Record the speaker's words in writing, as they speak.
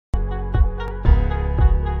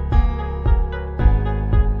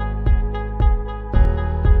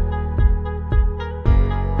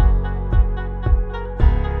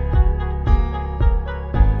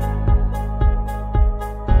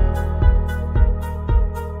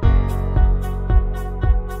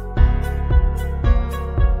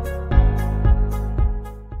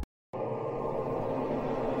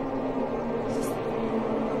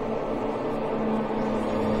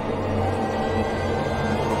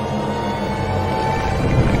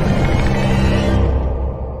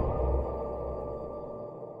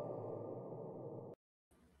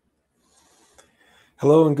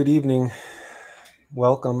Hello and good evening.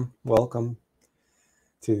 Welcome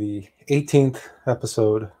to the 18th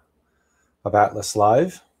episode of Attlas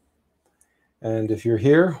Live. And if you're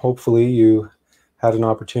here, hopefully you had an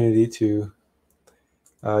opportunity to,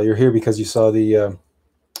 you're here because you saw the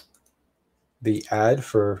ad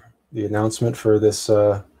for the announcement for this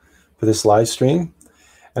live stream.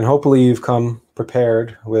 And hopefully you've come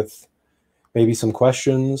prepared with maybe some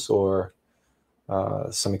questions or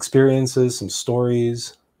some experiences, some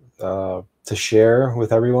stories to share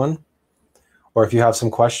with everyone. Or if you have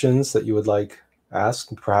some questions that you would like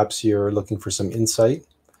asked, perhaps you're looking for some insight.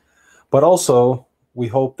 But also, we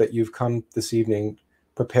hope that you've come this evening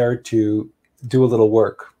prepared to do a little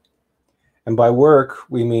work. And by work,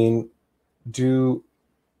 we mean do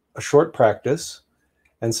a short practice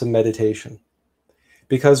and some meditation.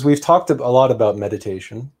 Because we've talked a lot about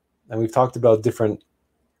meditation, and we've talked about different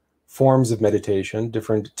forms of meditation,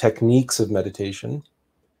 different techniques of meditation,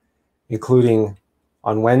 including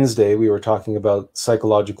on Wednesday, we were talking about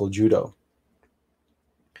psychological judo.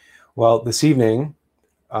 Well, this evening,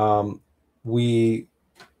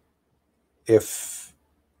 if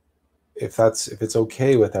it's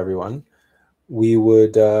okay with everyone, we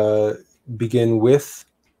would begin with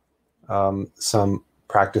some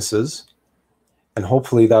practices, and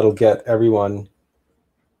hopefully that'll get everyone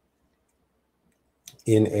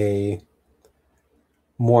in a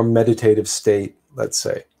more meditative state, let's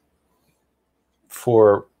say.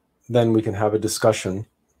 For then we can have a discussion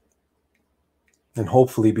and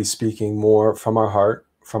hopefully be speaking more from our heart,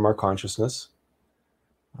 from our consciousness,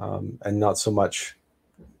 and not so much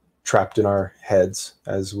trapped in our heads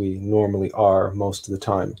as we normally are most of the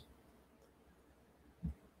time.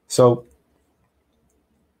 So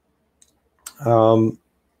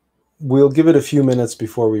we'll give it a few minutes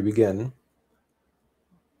before we begin.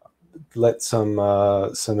 Let some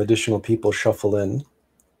additional people shuffle in.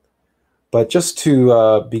 But just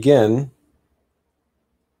to begin,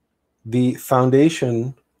 the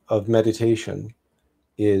foundation of meditation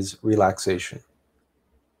is relaxation.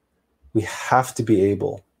 We have to be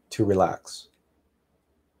able to relax.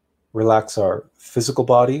 Relax our physical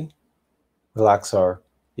body, relax our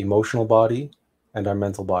emotional body, and our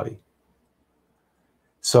mental body.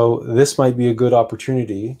 So this might be a good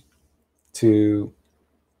opportunity to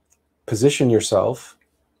position yourself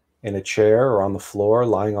in a chair or on the floor,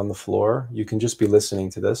 lying on the floor. You can just be listening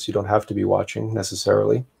to this. You don't have to be watching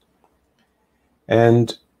necessarily.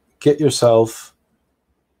 And get yourself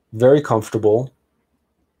very comfortable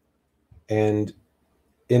and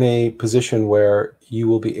in a position where you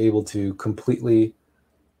will be able to completely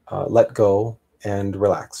let go and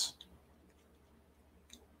relax.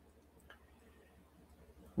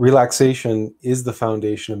 Relaxation is the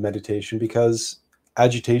foundation of meditation because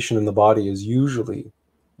agitation in the body is usually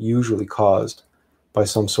caused by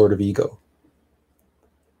some sort of ego.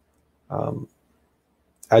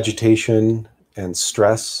 Agitation and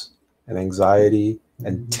stress and anxiety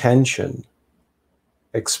and tension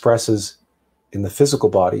expresses in the physical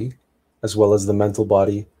body as well as the mental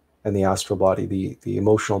body and the astral body, the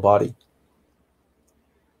emotional body.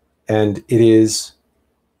 And it is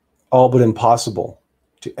all but impossible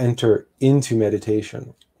to enter into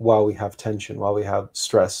meditation while we have tension, while we have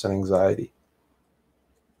stress and anxiety.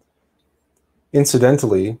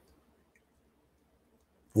 Incidentally,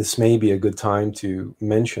 this may be a good time to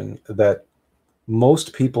mention that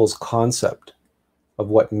most people's concept of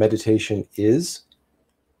what meditation is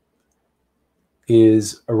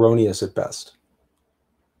erroneous at best.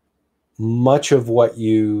 Much of what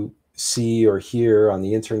you see or hear on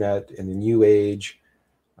the internet in the new age,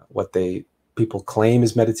 what people claim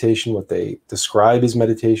is meditation, what they describe as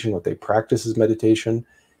meditation, what they practice as meditation,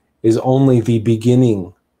 is only the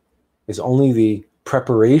beginning, is only the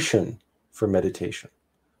preparation for meditation.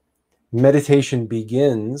 Meditation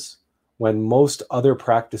begins when most other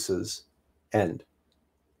practices end.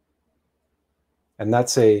 And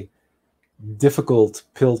that's a difficult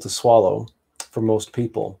pill to swallow for most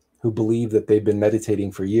people who believe that they've been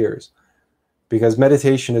meditating for years. Because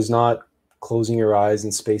meditation is not closing your eyes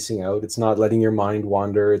and spacing out. It's not letting your mind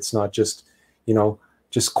wander. It's not just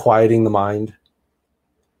quieting the mind.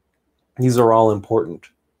 These are all important.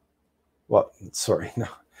 Well, sorry, no.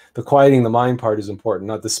 The quieting the mind part is important.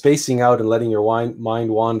 Not the spacing out and letting your mind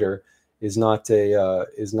wander is not a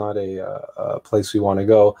place we want to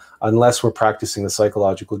go unless we're practicing the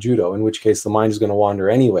psychological judo, in which case the mind is going to wander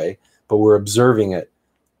anyway, but we're observing it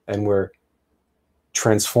and we're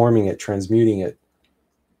transforming it, transmuting it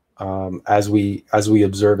as we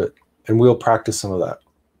observe it. And we'll practice some of that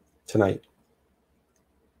tonight.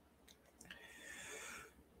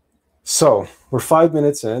 So we're 5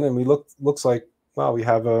 minutes in, and looks like well, we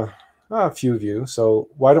have a few of you. So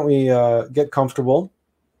why don't we get comfortable,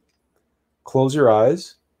 close your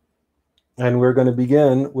eyes, and we're going to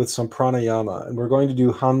begin with some pranayama. And we're going to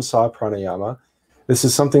do Hamsa pranayama. This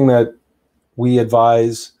is something that we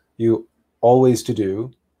advise you always to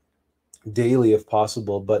do, daily if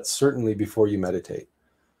possible, but certainly before you meditate.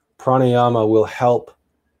 Pranayama will help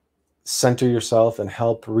center yourself and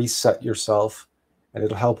help reset yourself, and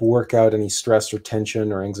it'll help work out any stress or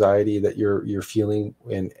tension or anxiety that you're feeling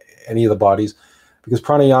in any of the bodies, because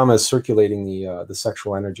pranayama is circulating the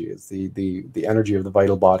sexual energy. It's the energy of the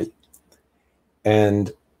vital body,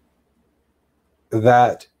 and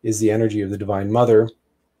that is the energy of the Divine Mother,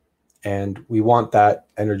 and we want that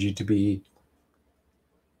energy to be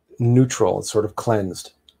neutral, sort of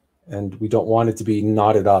cleansed, and we don't want it to be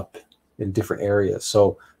knotted up in different areas.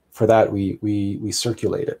 So for that, we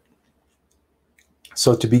circulate it.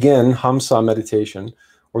 So to begin Hamsa meditation,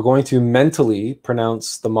 we're going to mentally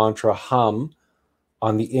pronounce the mantra Ham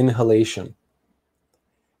on the inhalation.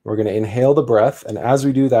 We're going to inhale the breath, and as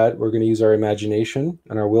we do that, we're going to use our imagination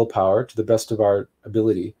and our willpower to the best of our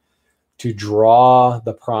ability to draw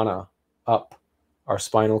the prana up our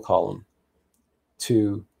spinal column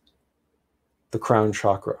to the crown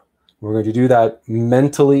chakra. We're going to do that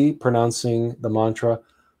mentally pronouncing the mantra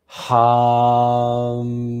Ham.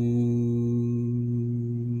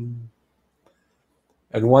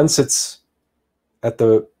 And once it's at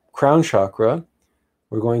the crown chakra,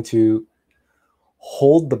 we're going to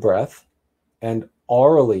hold the breath and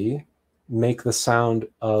orally make the sound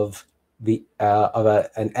of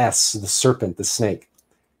an S, the serpent, the snake.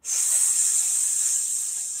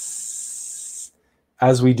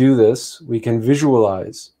 As we do this, we can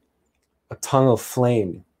visualize a tongue of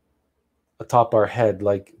flame atop our head,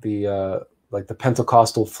 like the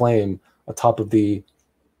Pentecostal flame atop of the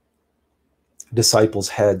disciples'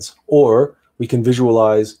 heads, or we can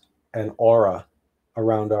visualize an aura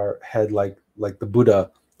around our head, like the Buddha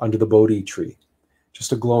under the Bodhi tree,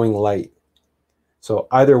 just a glowing light. So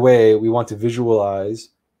either way, we want to visualize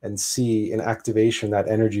and see in activation that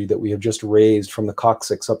energy that we have just raised from the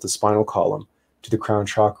coccyx up the spinal column to the crown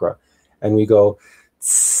chakra. And we go,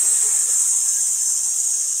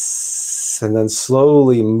 and then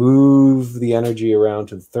slowly move the energy around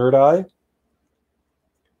to the third eye.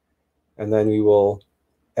 And then we will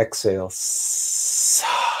exhale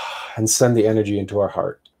and send the energy into our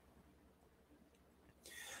heart.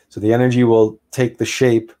 So the energy will take the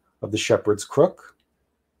shape of the shepherd's crook,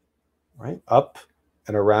 right? Up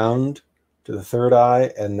and around to the third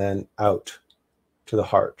eye, and then out to the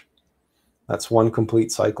heart. That's one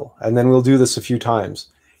complete cycle. And then we'll do this a few times.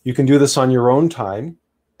 You can do this on your own time,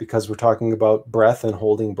 because we're talking about breath and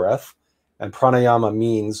holding breath. And pranayama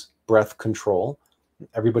means breath control.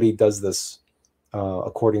 Everybody does this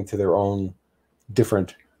according to their own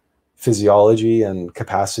different physiology and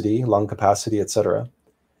capacity, lung capacity, etc.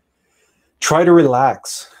 Try to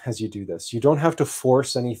relax as you do this. You don't have to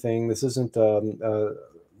force anything. This isn't,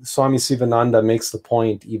 Swami Sivananda makes the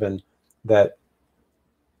point even that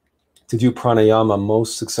to do pranayama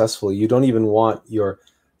most successfully, you don't even want your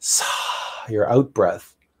out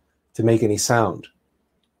breath to make any sound.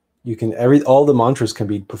 You can, all the mantras can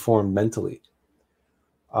be performed mentally.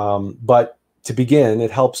 But to begin, it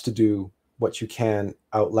helps to do what you can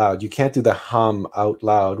out loud. You can't do the hum out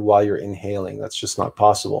loud while you're inhaling. That's just not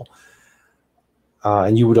possible.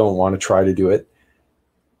 And you don't want to try to do it.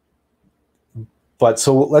 But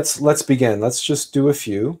so let's begin. Let's just do a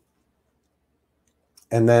few.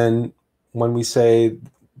 And then when we say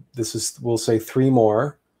we'll say 3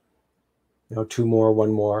 more, 2 more,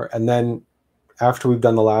 1 more. And then after we've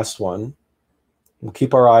done the last one, we'll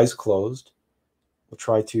keep our eyes closed. We'll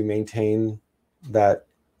try to maintain that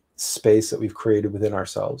space that we've created within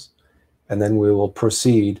ourselves. And then we will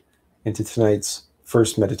proceed into tonight's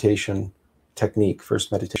first meditation technique,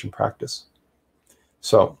 first meditation practice.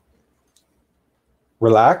 So,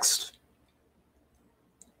 relaxed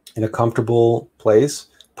in a comfortable place,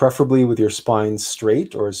 preferably with your spine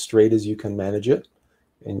straight, or as straight as you can manage it.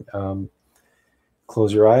 And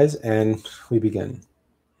close your eyes, and we begin.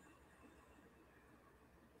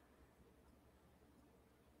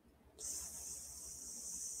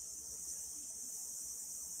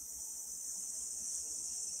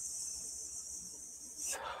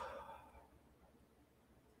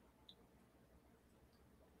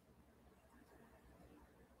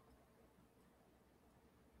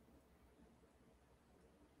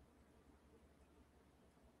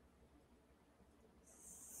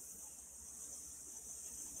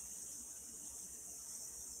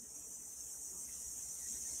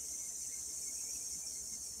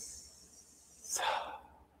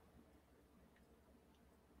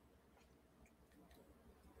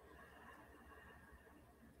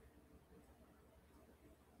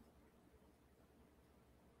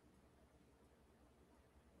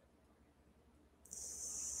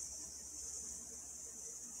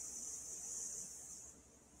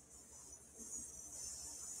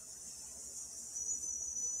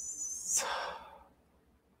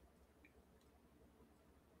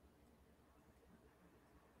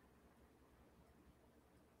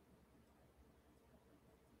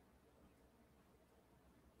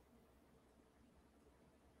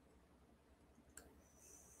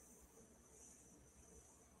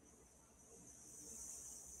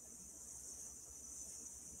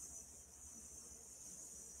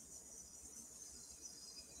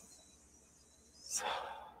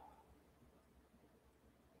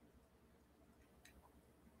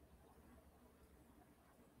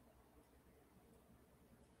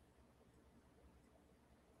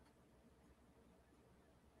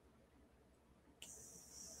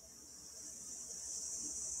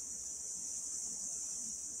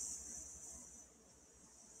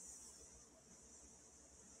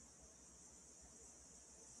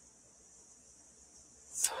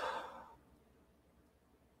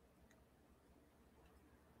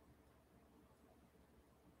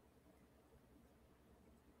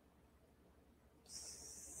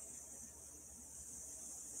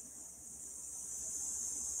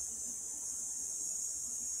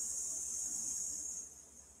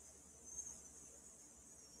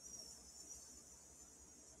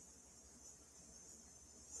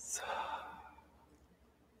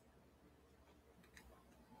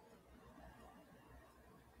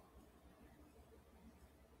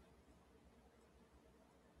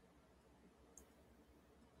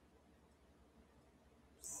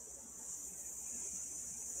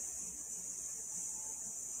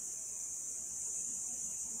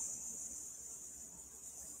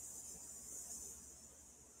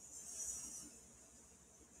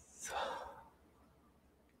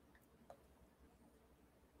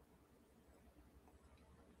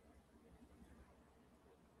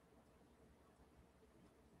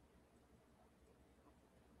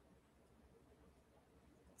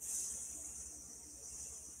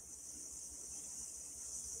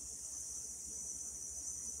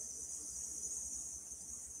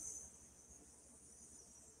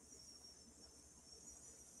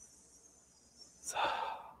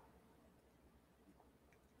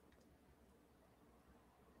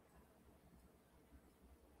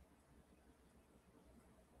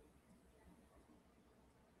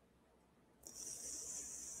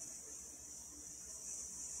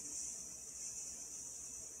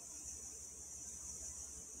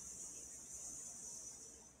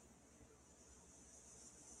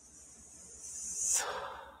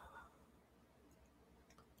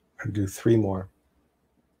 And do 3 more.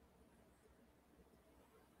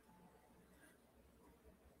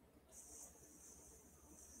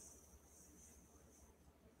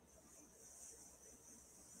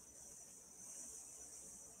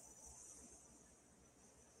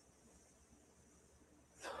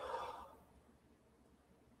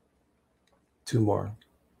 Two more.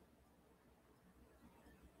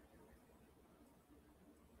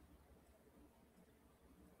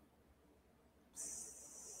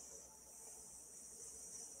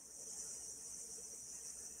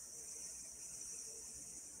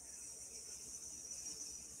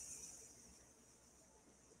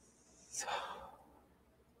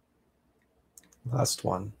 Last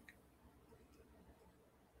one.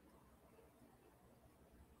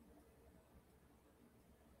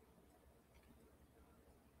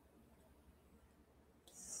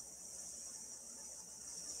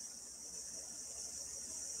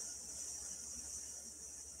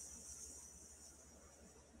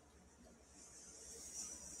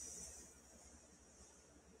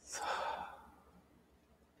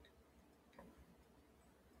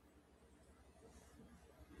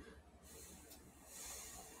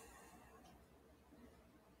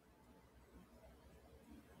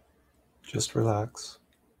 Just relax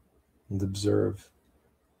and observe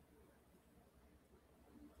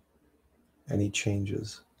any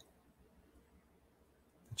changes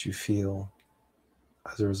that you feel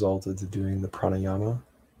as a result of doing the pranayama.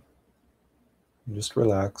 And just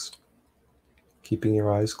relax, keeping your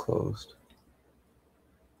eyes closed.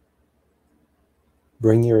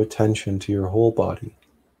 Bring your attention to your whole body,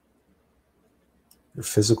 your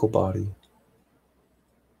physical body.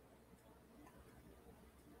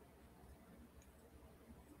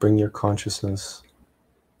 Bring your consciousness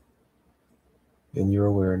in your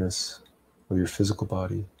awareness of your physical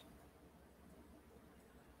body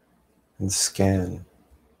and scan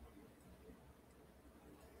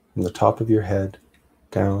from the top of your head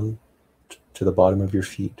down to the bottom of your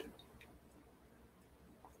feet.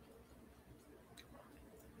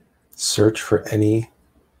 Search for any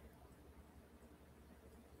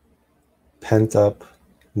pent up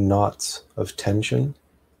knots of tension,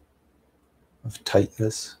 of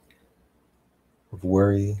tightness, of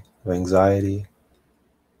worry, of anxiety.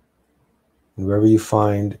 And wherever you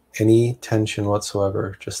find any tension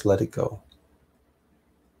whatsoever, just let it go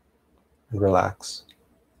and relax.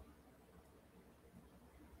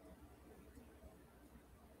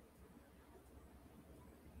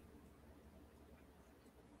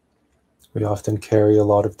 We often carry a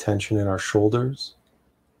lot of tension in our shoulders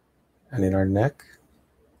and in our neck.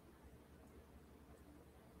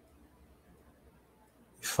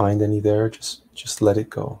 If you find any there, just let it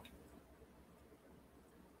go.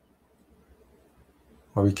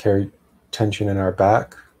 Or we carry tension in our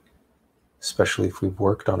back, especially if we've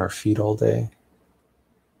worked on our feet all day.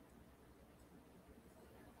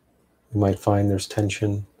 You might find there's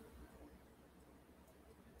tension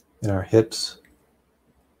in our hips,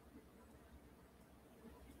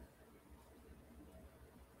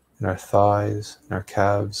 in our thighs, in our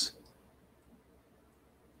calves.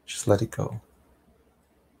 Just let it go.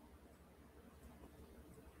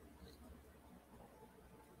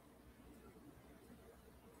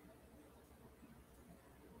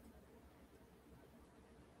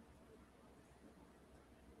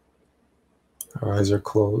 Our eyes are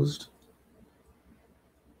closed.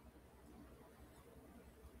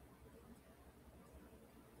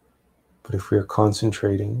 But if we are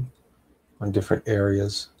concentrating on different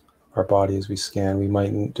areas of our body as we scan, we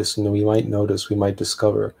might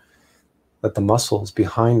discover that the muscles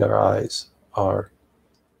behind our eyes are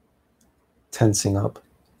tensing up.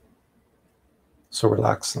 So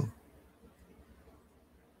relax them.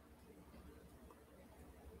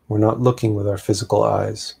 We're not looking with our physical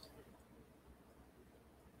eyes,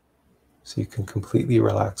 so you can completely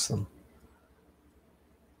relax them.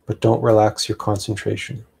 But don't relax your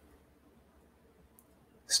concentration.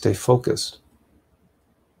 Stay focused,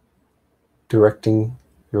 directing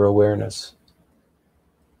your awareness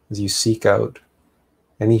as you seek out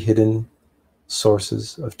any hidden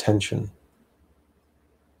sources of tension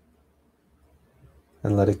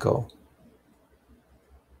and let it go.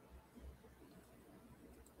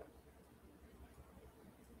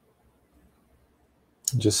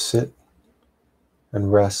 Just sit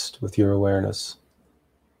and rest with your awareness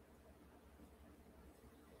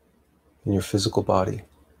in your physical body.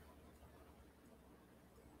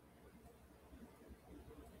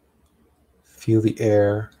 Feel the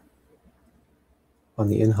air on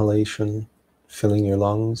the inhalation filling your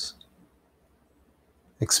lungs,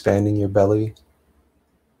 expanding your belly.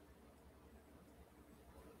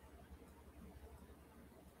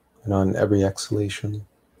 And on every exhalation,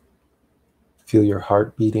 feel your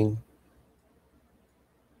heart beating.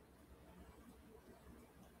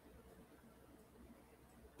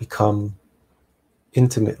 Become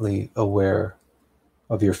intimately aware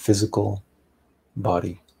of your physical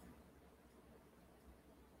body.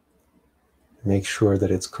 Make sure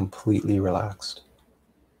that it's completely relaxed.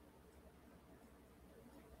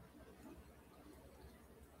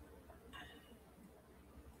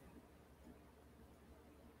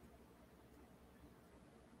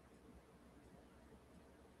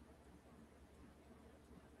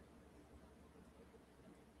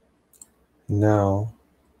 Now,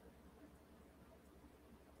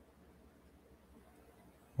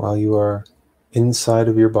 while you are inside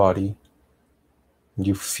of your body, and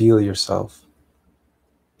you feel yourself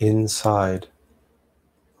inside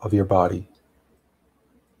of your body,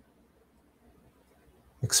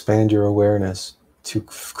 expand your awareness to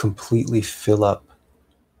completely fill up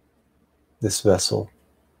this vessel.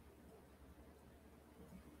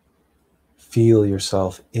 Feel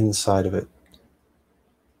yourself inside of it,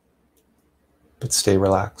 but stay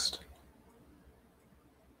relaxed.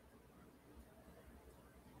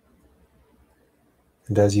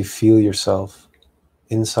 And as you feel yourself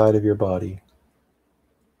inside of your body,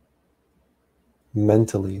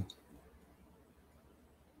 mentally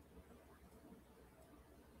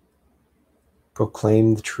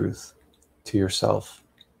proclaim the truth to yourself.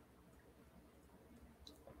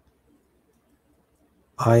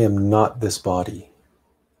 I am not this body.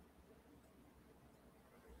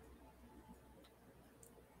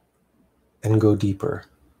 And go deeper.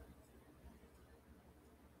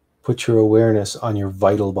 Put your awareness on your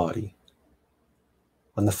vital body,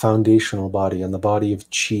 on the foundational body, on the body of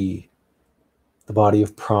chi, the body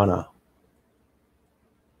of prana,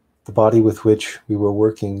 the body with which we were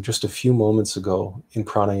working just a few moments ago in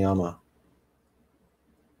pranayama.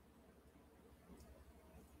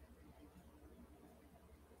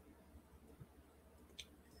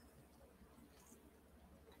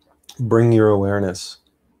 Bring your awareness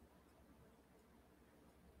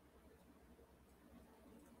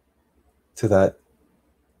to that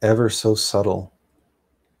ever so subtle,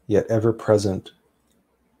 yet ever present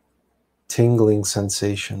tingling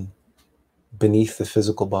sensation beneath the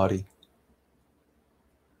physical body,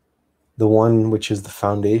 the one which is the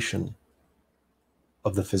foundation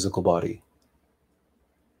of the physical body,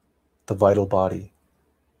 the vital body,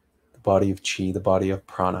 the body of chi, the body of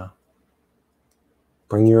prana.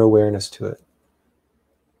 Bring your awareness to it.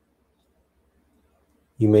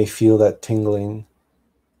 You may feel that tingling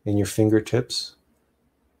in your fingertips.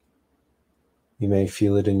 You may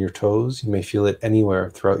feel it in your toes. You may feel it anywhere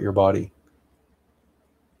throughout your body.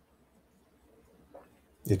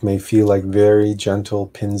 It may feel like very gentle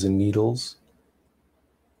pins and needles.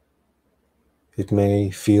 It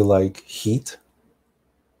may feel like heat.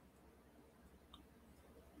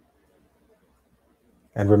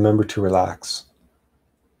 And remember to relax.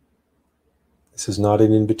 This is not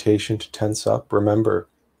an invitation to tense up. Remember,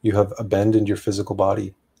 you have abandoned your physical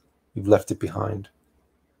body. You've left it behind.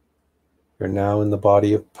 You're now in the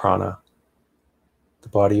body of prana, the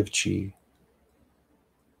body of chi.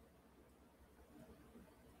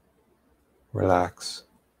 Relax.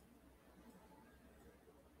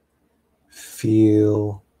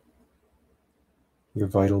 Feel your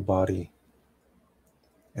vital body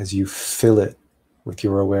as you fill it with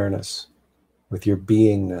your awareness, with your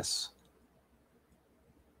beingness,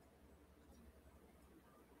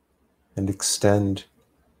 and extend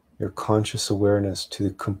your conscious awareness to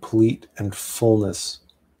the complete and fullness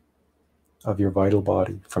of your vital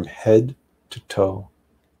body from head to toe.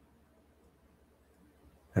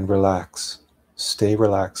 And relax. Stay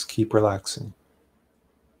relaxed. Keep relaxing.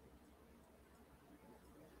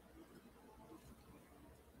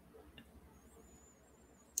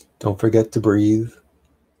 Don't forget to breathe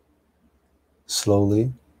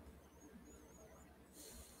slowly.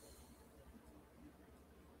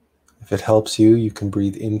 If it helps you, you can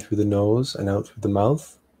breathe in through the nose and out through the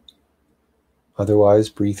mouth. Otherwise,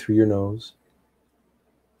 breathe through your nose.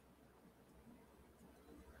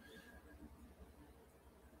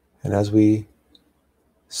 And as we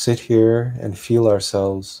sit here and feel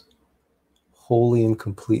ourselves wholly and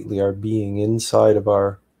completely, our being inside of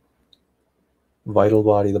our vital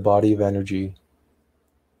body, the body of energy,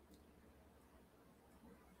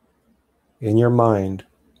 in your mind,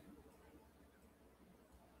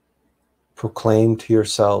 proclaim to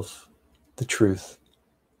yourself the truth.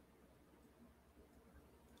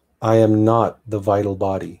 I am not the vital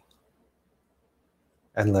body.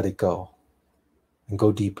 And let it go. And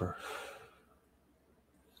go deeper.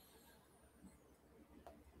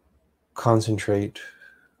 Concentrate.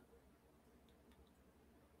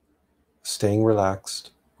 Staying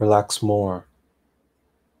relaxed. Relax more.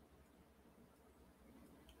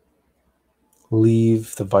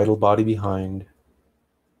 Leave the vital body behind.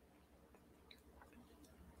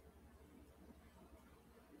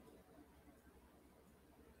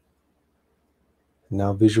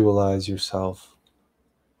 Now visualize yourself.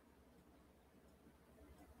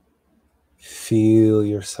 Feel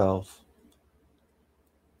yourself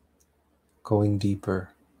going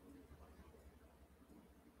deeper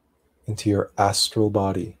into your astral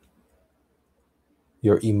body,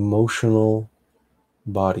 your emotional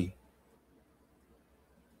body.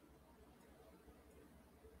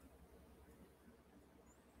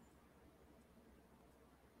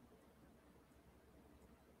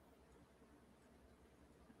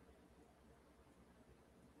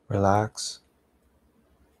 Relax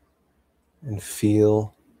and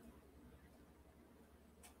feel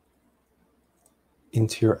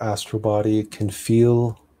into your astral body. It can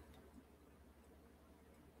feel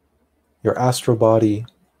your astral body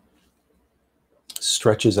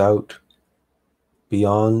stretches out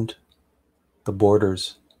beyond the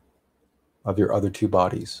borders of your other two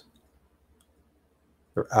bodies.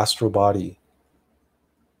 Your astral body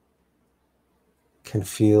can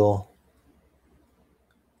feel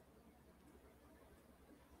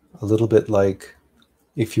a little bit like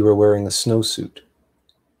if you were wearing a snowsuit.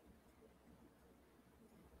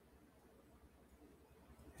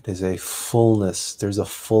 It is a fullness, there's a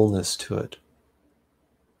fullness to it.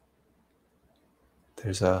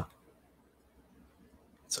 It's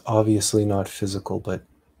obviously not physical, but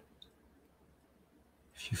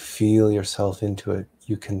if you feel yourself into it,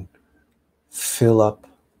 you can fill up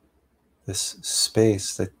this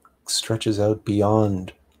space that stretches out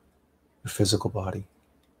beyond your physical body.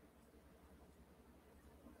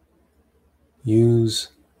 Use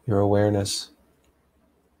your awareness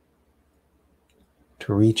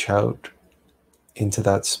to reach out into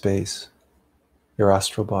that space, your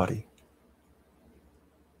astral body.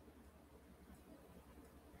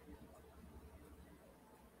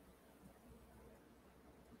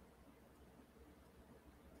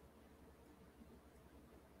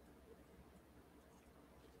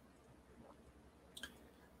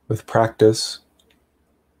 With practice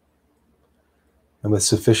and with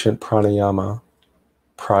sufficient pranayama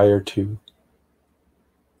prior to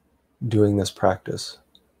doing this practice,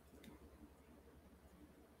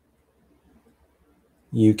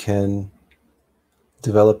 you can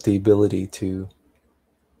develop the ability to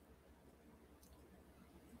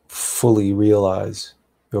fully realize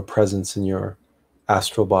your presence in your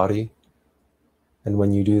astral body. And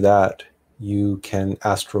when you do that, you can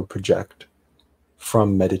astral project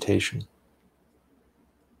from meditation.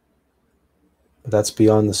 But that's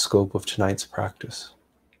beyond the scope of tonight's practice.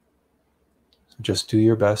 So just do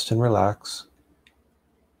your best and relax.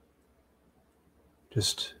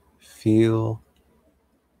 Just feel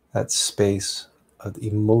that space, of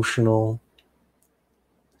emotional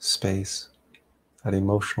space, that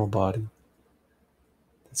emotional body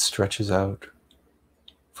that stretches out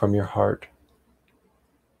from your heart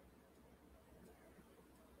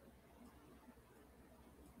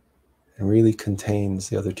and really contains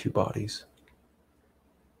the other two bodies.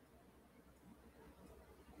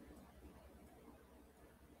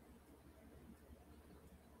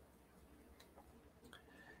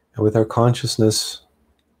 And with our consciousness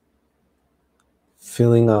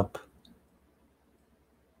filling up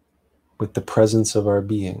with the presence of our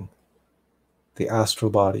being, the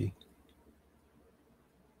astral body,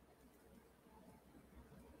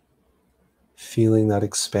 feeling that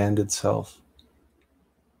expanded self,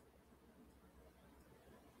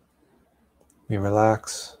 we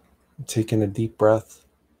relax, take in a deep breath,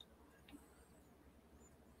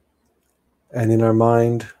 and in our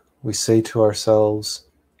mind, we say to ourselves,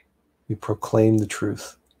 we proclaim the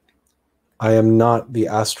truth. I am not the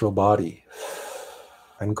astral body.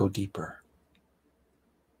 And go deeper.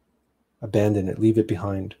 Abandon it, leave it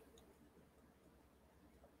behind.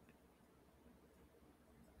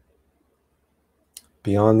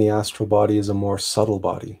 Beyond the astral body is a more subtle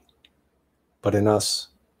body, but in us,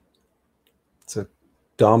 it's a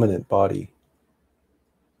dominant body,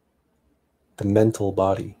 the mental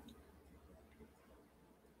body.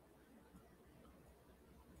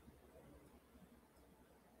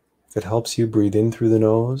 If it helps you, breathe in through the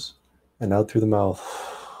nose and out through the mouth.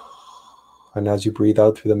 And as you breathe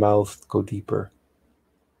out through the mouth, go deeper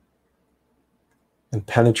and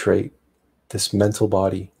penetrate this mental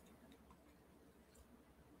body.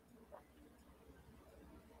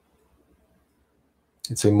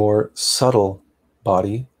 It's a more subtle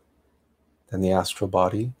body than the astral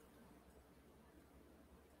body,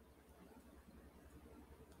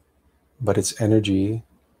 but its energy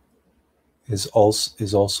is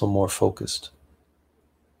also more focused.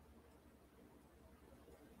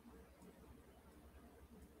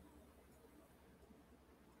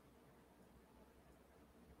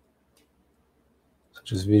 So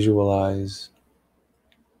just visualize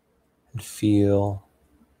and feel,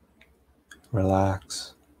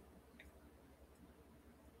 relax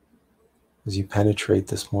as you penetrate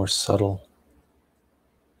this more subtle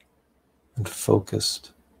and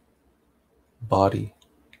focused body.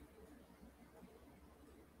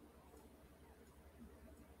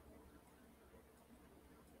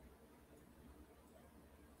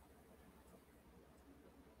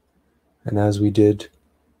 And as we did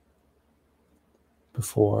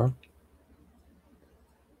before,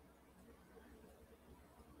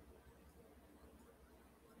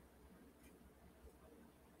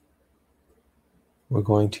 we're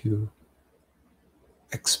going to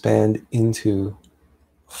expand into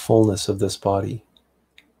fullness of this body.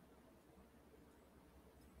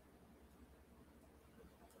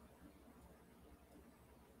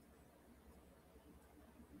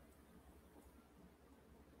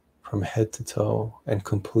 From head to toe, and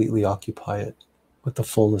completely occupy it with the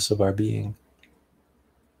fullness of our being.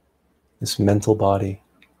 This mental body.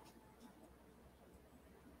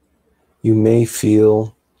 You may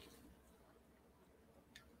feel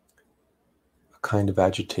a kind of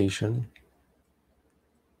agitation.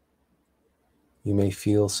 You may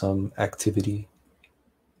feel some activity.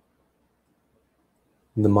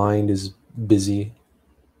 The mind is busy,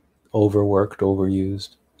 overworked,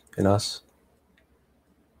 overused in us.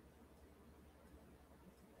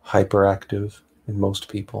 Hyperactive in most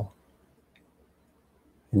people.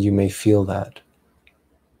 And you may feel that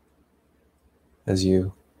as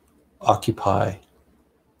you occupy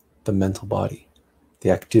the mental body, the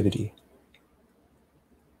activity.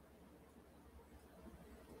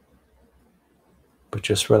 But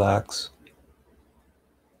just relax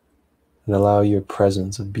and allow your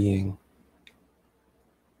presence of being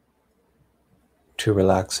to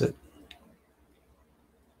relax it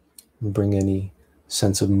and bring any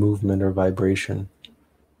sense of movement or vibration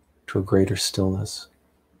to a greater stillness.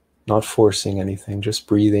 not forcing anything, just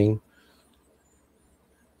breathing.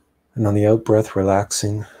 And on the out breath,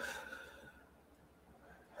 relaxing.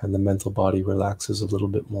 And the mental body relaxes a little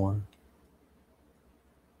bit more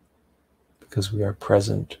because we are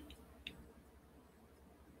present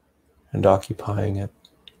and occupying it.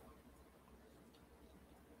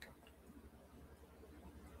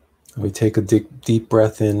 And we take a deep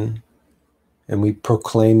breath in and we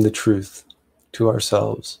proclaim the truth to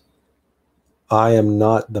ourselves. I am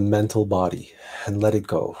not the mental body, and let it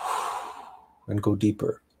go. And go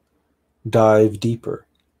deeper. Dive deeper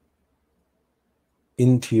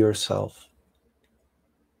into yourself.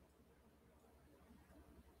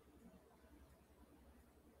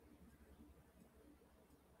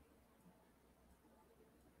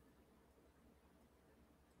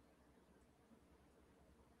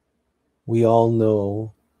 We all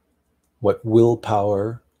know what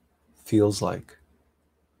willpower feels like.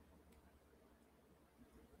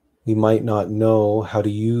 We might not know how to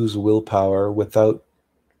use willpower without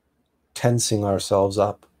tensing ourselves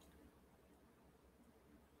up.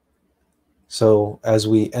 So as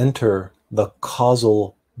we enter the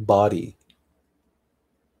causal body,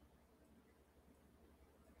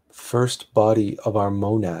 first body of our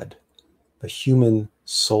monad, the human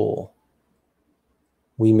soul,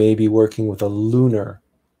 we may be working with a lunar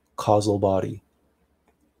causal body.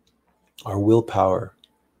 Our willpower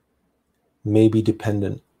may be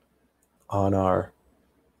dependent on our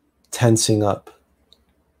tensing up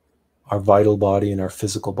our vital body and our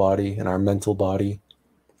physical body and our mental body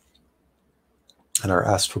and our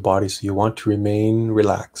astral body. So you want to remain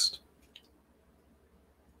relaxed.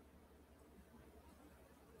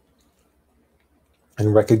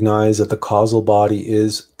 And recognize that the causal body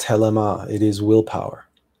is telema, it is willpower.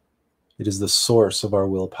 It is the source of our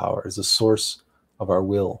willpower, it is the source of our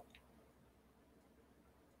will.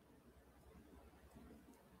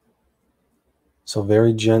 So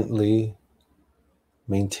very gently,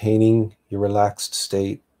 maintaining your relaxed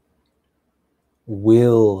state,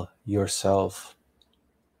 will yourself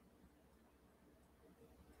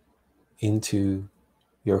into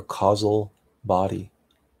your causal body,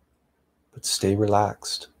 but stay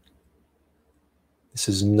relaxed. This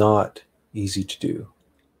is not easy to do.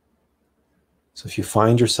 So if you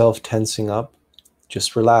find yourself tensing up,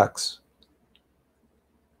 just relax.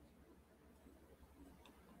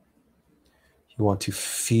 You want to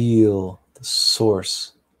feel the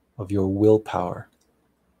source of your willpower,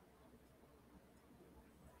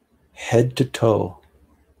 head to toe,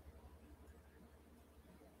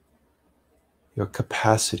 your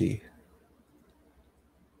capacity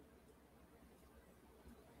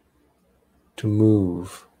to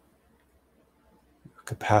move, your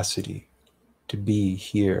capacity to be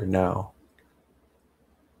here now.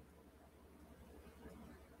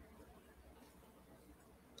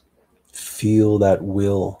 Feel that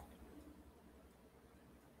will.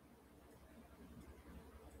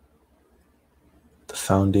 The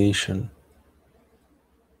foundation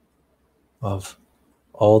of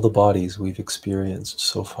all the bodies we've experienced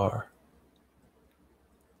so far.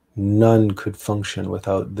 None could function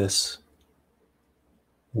without this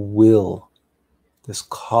will, this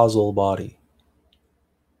causal body,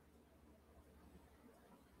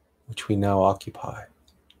 which we now occupy.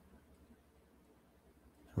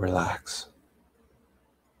 Relax.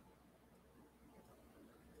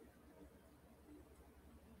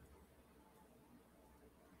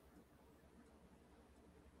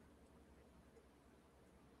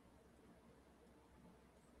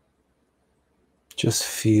 Just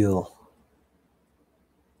feel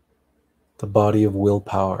the body of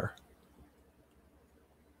willpower.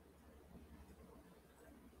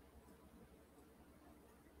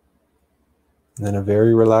 And in a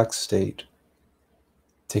very relaxed state,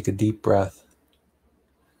 take a deep breath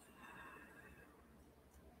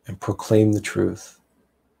and proclaim the truth.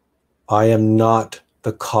 I am not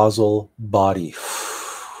the causal body.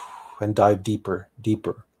 And dive deeper,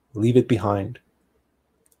 deeper. Leave it behind.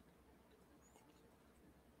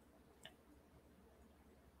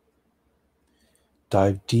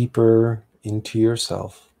 Dive deeper into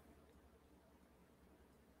yourself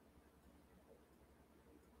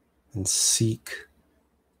and seek,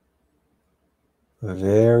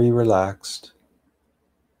 very relaxed,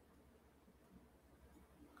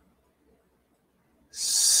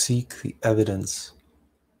 seek the evidence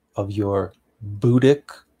of your Buddhic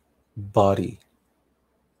body,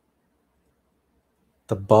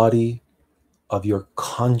 the body of your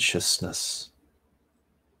consciousness,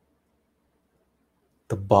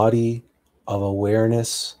 the body of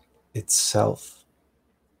awareness itself.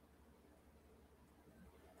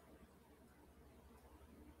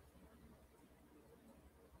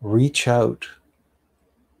 reach out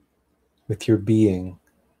with your being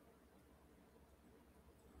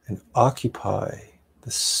and occupy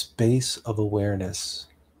the space of awareness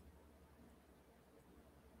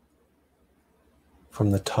from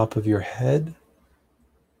the top of your head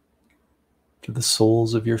to the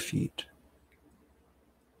soles of your feet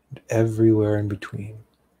and everywhere in between.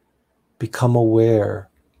 Become aware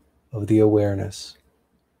of the awareness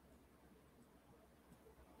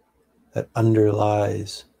that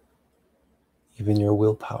underlies even your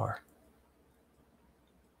willpower.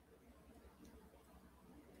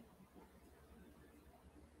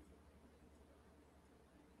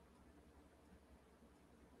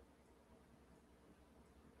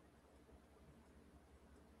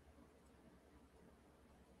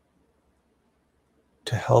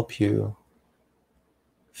 To help you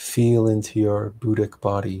feel into your Buddhic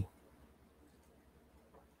body,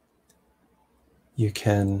 you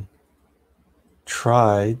can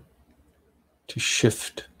try to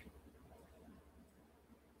shift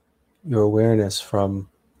your awareness from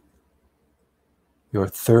your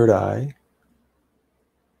third eye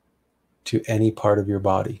to any part of your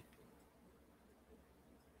body.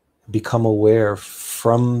 Become aware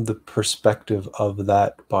from the perspective of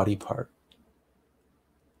that body part.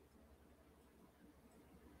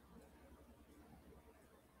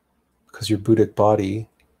 Because your Buddhic body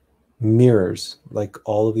mirrors like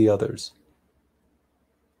all of the others.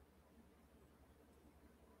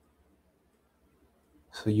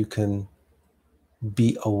 So you can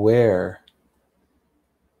be aware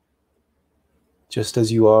just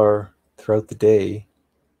as you are throughout the day.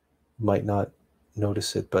 You might not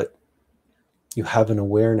notice it, but you have an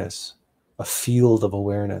awareness, a field of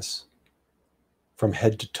awareness from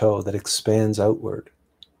head to toe that expands outward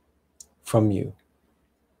from you.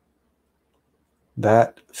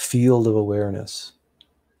 That field of awareness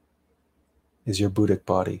is your Buddhic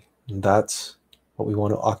body. And that's what we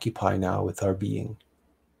want to occupy now with our being.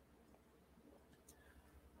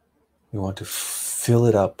 We want to fill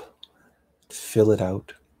it up, fill it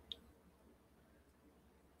out,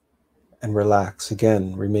 and relax.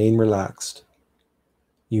 Again, remain relaxed.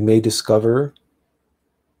 You may discover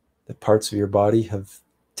that parts of your body have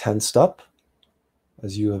tensed up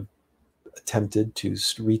as you have attempted to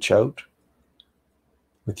reach out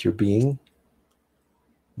with your being.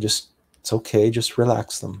 It's okay, just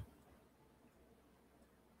relax them.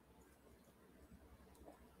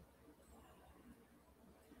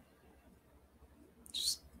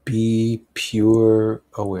 Just be pure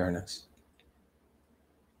awareness.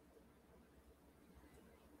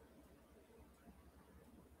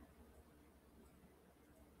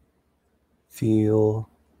 Feel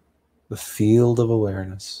the field of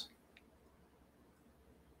awareness,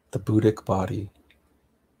 the Buddhic body.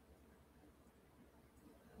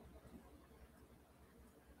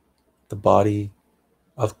 The body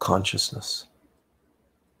of consciousness,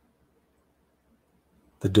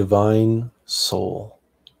 the divine soul.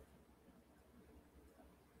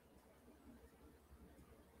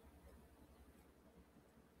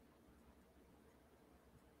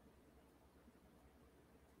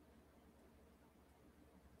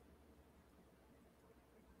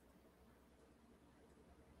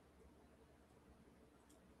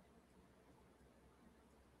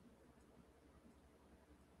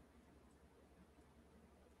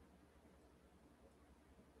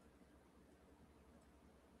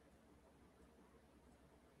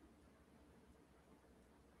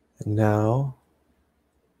 And now,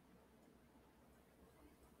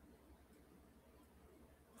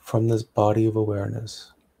 from this body of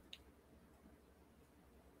awareness,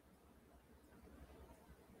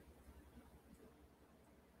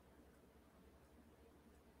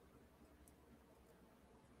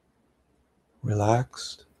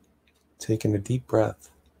 relaxed, taking a deep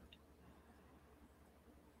breath.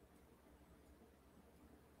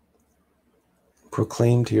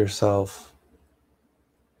 Proclaim to yourself,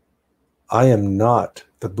 I am not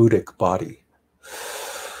the Buddhic body.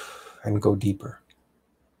 And go deeper.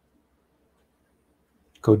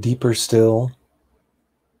 Go deeper still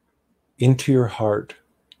into your heart.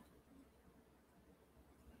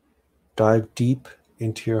 Dive deep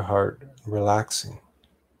into your heart, relaxing.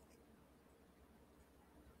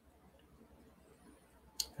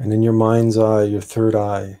 And in your mind's eye, your third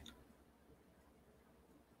eye,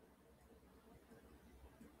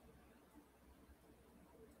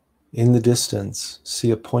 in the distance,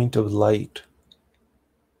 see a point of light.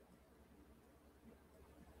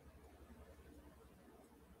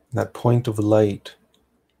 That point of light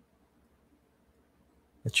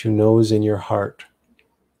that you know is in your heart,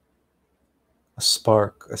 a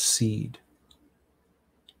spark, a seed.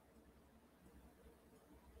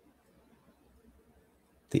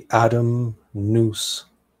 the atom nous.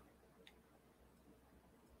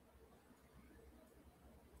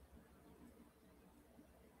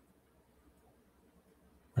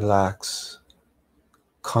 Relax,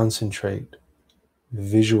 concentrate,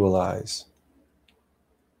 visualize.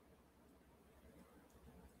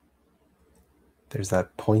 There's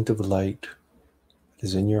that point of light that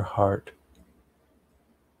is in your heart.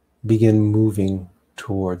 Begin moving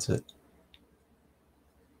towards it,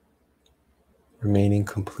 remaining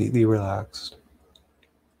completely relaxed.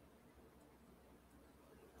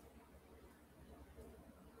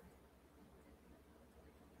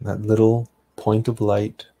 That little point of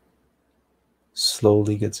light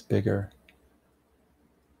slowly gets bigger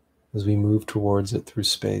as we move towards it through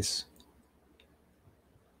space.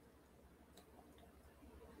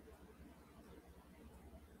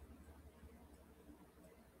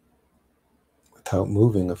 Without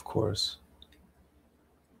moving, of course,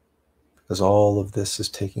 because all of this is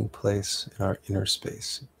taking place in our inner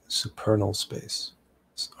space, supernal space,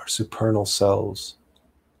 our supernal selves.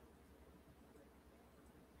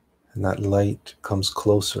 And that light comes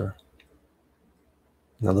closer,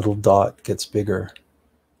 and the little dot gets bigger.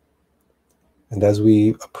 And as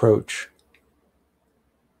we approach,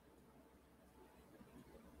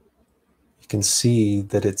 you can see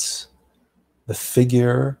that it's the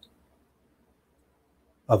figure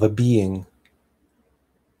of a being.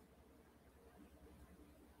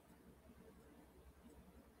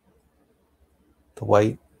 The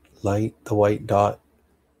white light, the white dot,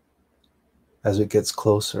 as it gets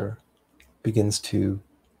closer, begins to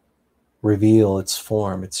reveal its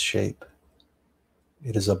form, its shape.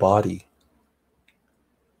 It is a body.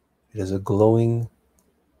 It is a glowing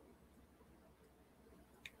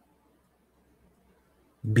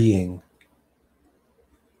being.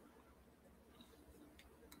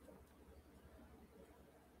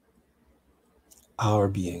 Our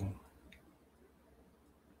being.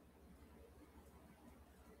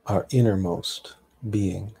 Our innermost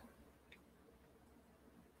being.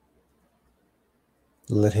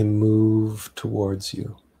 Let him move towards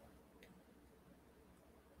you,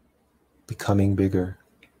 becoming bigger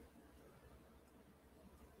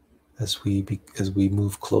as we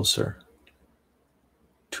move closer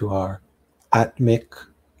to our atmic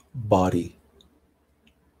body.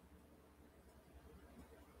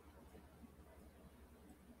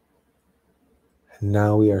 And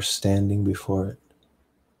now we are standing before it,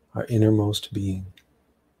 our innermost being,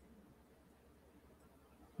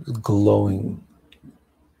 glowing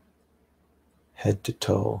head to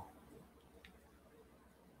toe.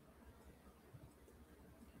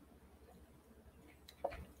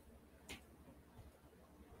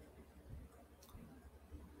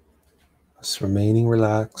 Just remaining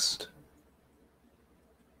relaxed,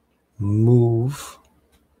 move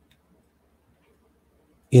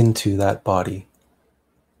into that body.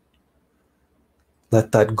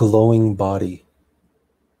 Let that glowing body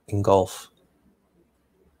engulf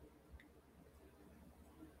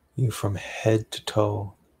you from head to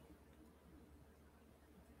toe.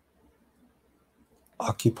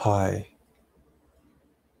 Occupy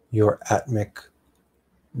your atmic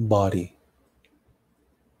body.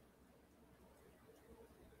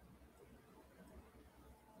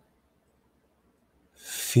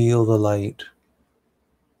 Feel the light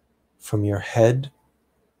from your head,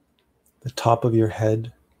 the top of your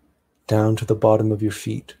head, down to the bottom of your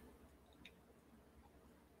feet.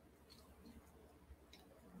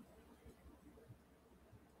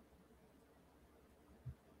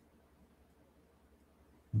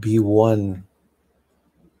 Be one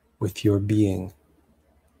with your being,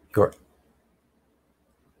 your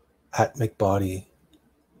atmic body,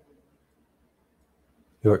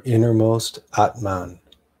 your innermost Atman.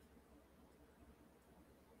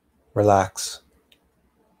 Relax.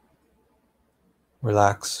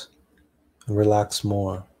 Relax and relax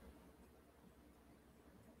more.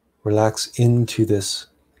 Relax into this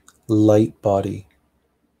light body,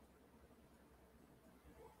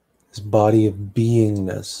 this body of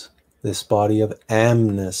beingness, this body of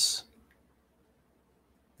amness,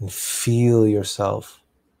 and feel yourself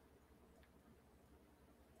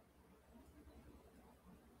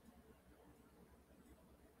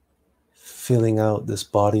filling out this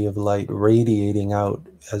body of light, radiating out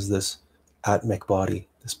as this atmic body,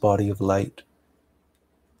 this body of light.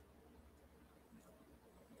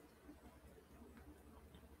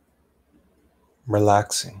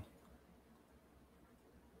 Relaxing.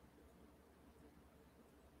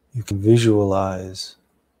 You can visualize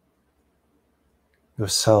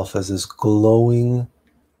yourself as this glowing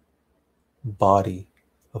body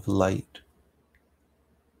of light.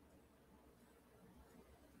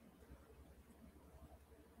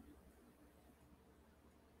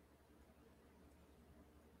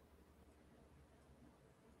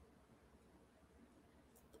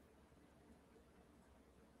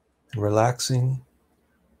 and relaxing,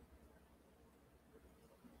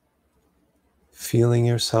 feeling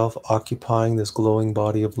yourself occupying this glowing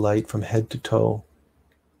body of light from head to toe.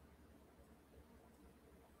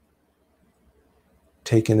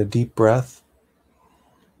 Take in a deep breath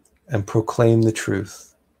and proclaim the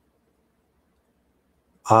truth.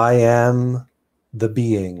 I am the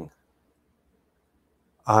being.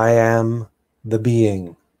 I am the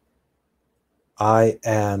being. I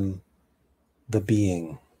am the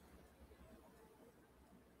being.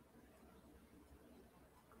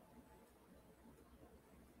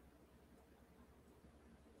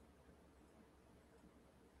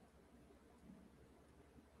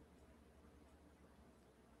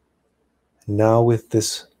 Now with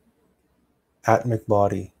this atmic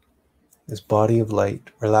body, this body of light,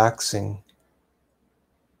 relaxing,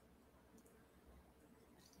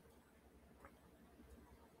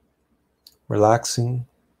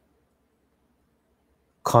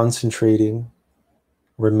 concentrating,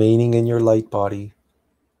 remaining in your light body,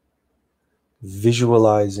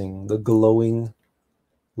 visualizing the glowing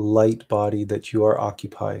light body that you are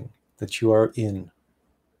occupying, that you are in,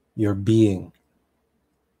 your being.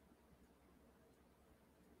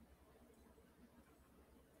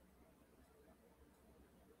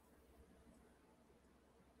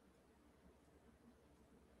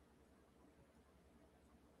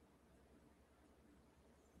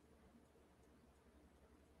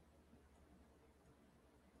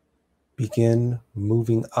 Begin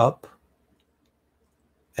moving up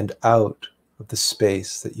and out of the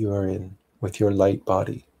space that you are in with your light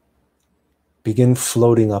body. Begin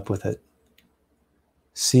floating up with it.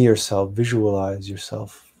 See yourself, visualize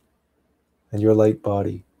yourself and your light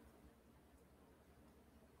body.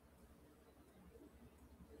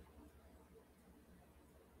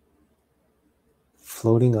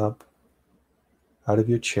 Floating up, out of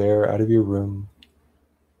your chair, out of your room,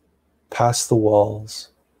 past the walls,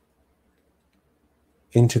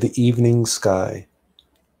 into the evening sky,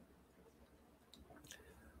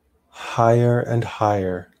 higher and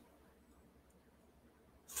higher,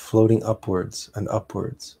 floating upwards and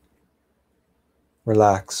upwards.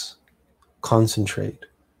 Relax, concentrate,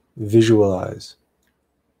 visualize.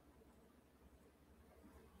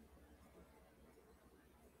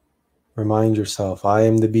 Remind yourself, I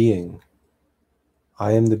am the being.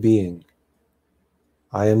 I am the being.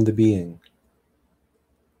 I am the being.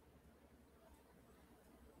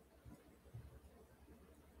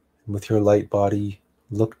 And with your light body,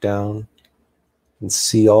 look down and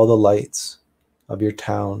see all the lights of your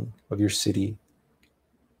town, of your city,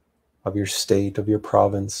 of your state, of your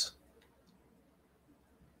province,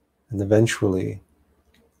 and eventually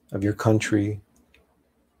of your country,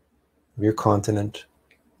 of your continent.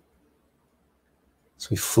 So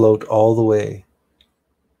we float all the way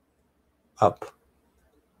up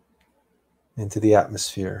into the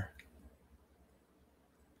atmosphere.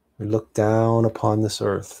 We look down upon this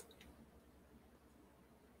earth.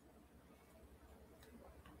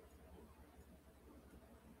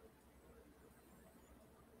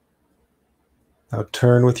 Now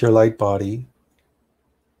turn with your light body.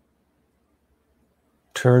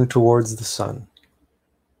 Turn towards the sun.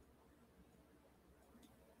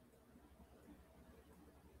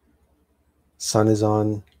 Sun is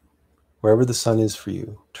on wherever the sun is for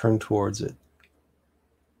you. Turn towards it.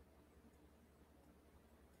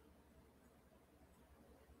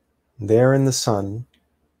 There in the sun,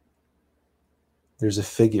 there's a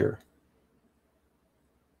figure,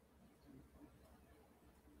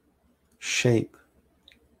 shape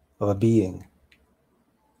of a being.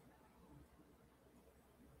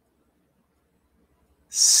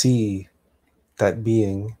 See that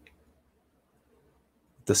being,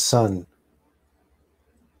 the sun,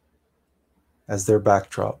 as their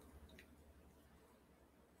backdrop.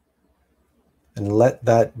 And let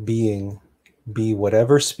that being be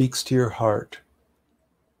whatever speaks to your heart.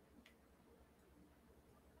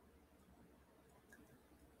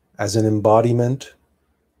 As an embodiment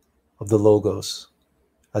of the Logos,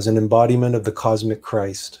 as an embodiment of the cosmic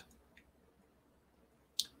Christ.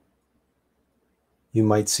 You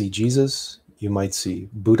might see Jesus, you might see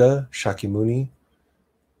Buddha, Shakyamuni,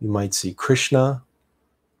 you might see Krishna,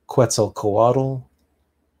 Quetzalcoatl,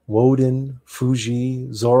 Woden, Fuji,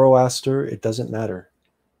 Zoroaster, it doesn't matter.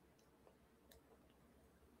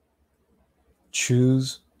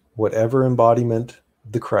 Choose whatever embodiment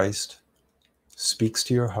of the Christ speaks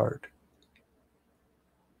to your heart.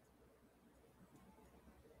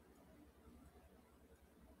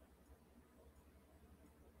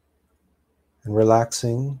 And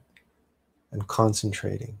relaxing and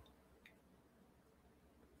concentrating.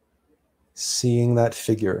 Seeing that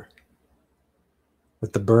figure.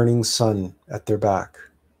 with the burning sun at their back.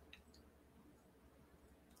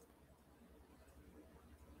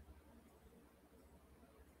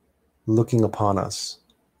 Looking upon us,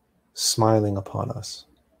 smiling upon us.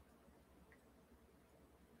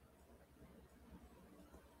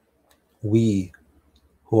 We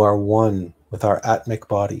who are one with our atmic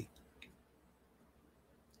body,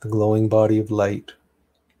 the glowing body of light,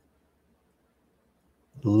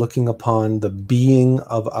 looking upon the being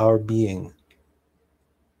of our being,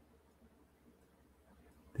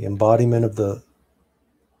 the embodiment of the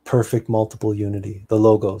perfect multiple unity, the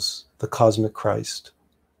Logos, the cosmic Christ.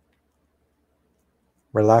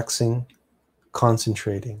 Relaxing,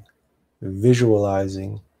 concentrating,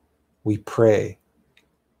 visualizing, we pray,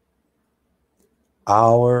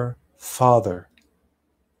 Our Father,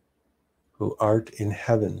 who art in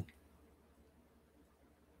heaven,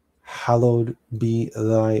 hallowed be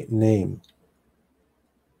thy name.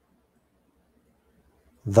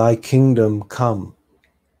 Thy kingdom come.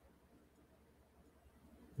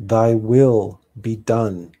 Thy will be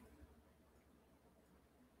done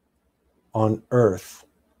on earth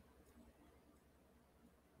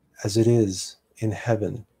as it is in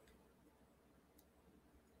heaven.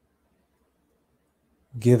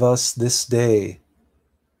 Give us this day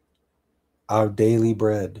our daily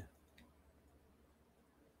bread,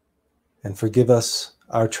 and forgive us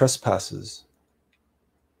our trespasses,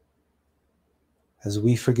 as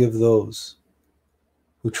we forgive those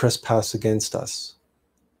who trespass against us.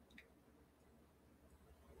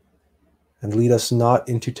 And lead us not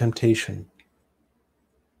into temptation,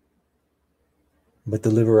 but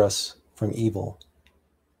deliver us from evil.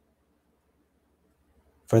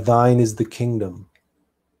 For thine is the kingdom,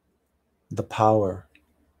 the power,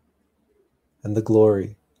 and the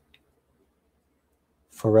glory,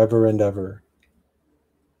 forever and ever.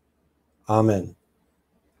 Amen.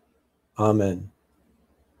 Amen.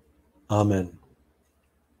 Amen.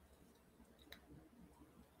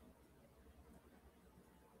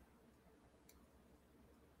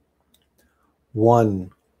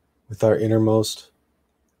 One with our innermost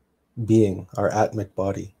being, our atmic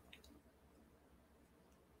body.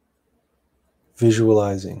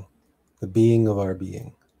 Visualizing the being of our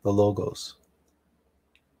being, the Logos.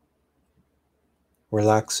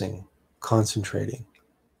 Relaxing, concentrating.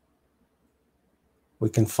 We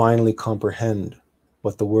can finally comprehend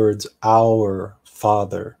what the words Our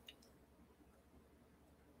Father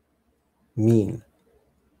mean.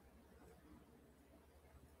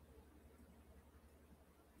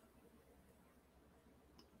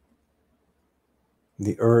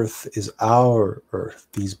 The earth is our earth,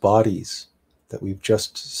 these bodies that we've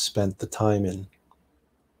just spent the time in.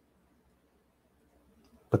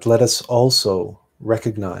 But let us also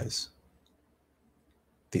recognize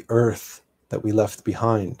the earth that we left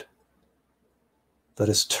behind. Let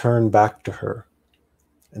us turn back to her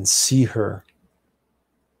and see her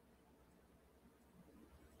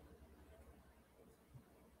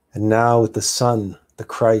and now with the sun, the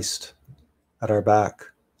Christ, at our back,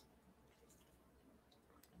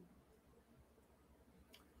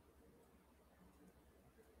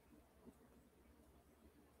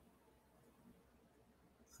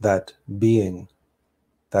 that being,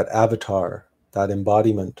 that avatar, that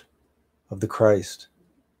embodiment of the Christ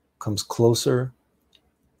comes closer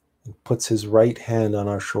and puts his right hand on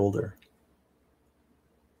our shoulder.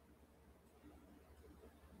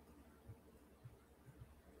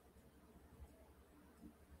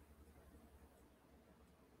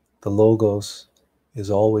 The Logos is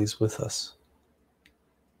always with us.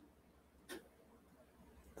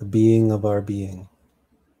 The being of our being.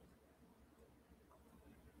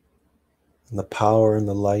 And the power and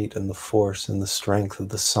the light and the force and the strength of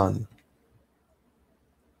the sun.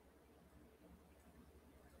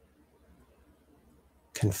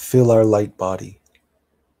 Can fill our light body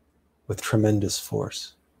with tremendous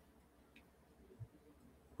force.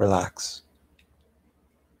 Relax.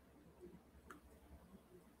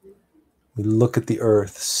 We look at the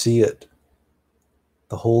earth, see it,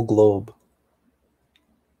 the whole globe.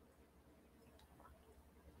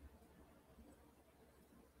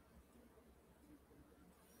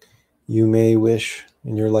 You may wish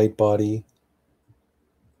in your light body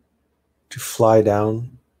to fly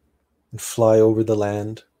down and fly over the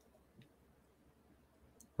land,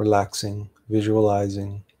 relaxing,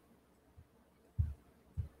 visualizing,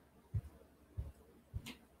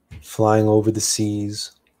 flying over the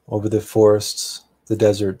seas, over the forests, the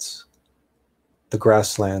deserts, the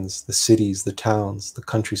grasslands, the cities, the towns, the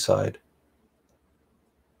countryside.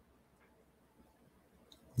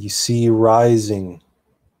 You see rising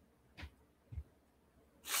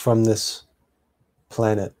from this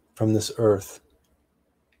planet, from this earth,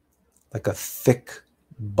 like a thick,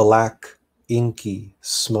 black, inky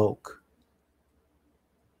smoke.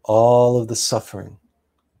 All of the suffering,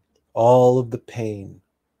 all of the pain,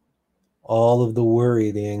 all of the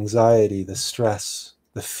worry, the anxiety, the stress,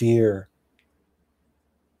 the fear,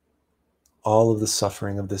 all of the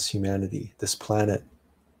suffering of this humanity, this planet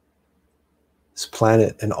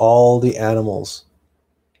and all the animals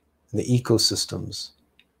and the ecosystems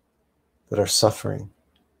that are suffering.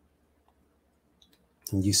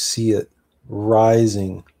 And you see it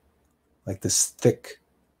rising like this thick,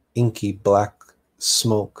 inky black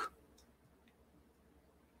smoke.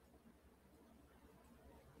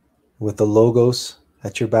 With the Logos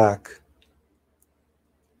at your back,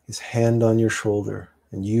 his hand on your shoulder,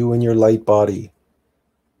 and you and your light body.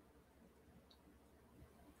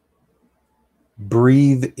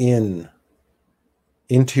 Breathe into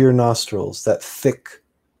your nostrils that thick,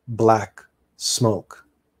 black smoke.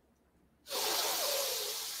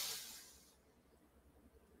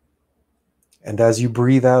 And as you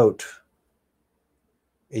breathe out,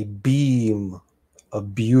 a beam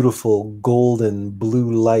of beautiful golden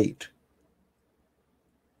blue light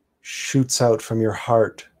shoots out from your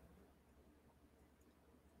heart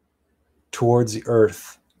towards the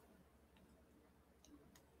earth.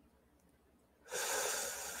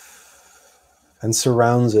 And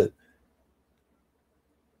surrounds it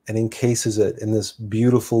and encases it in this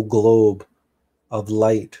beautiful globe of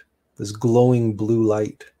light, this glowing blue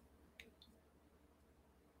light.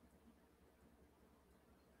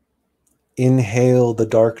 Inhale the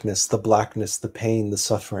darkness, the blackness, the pain, the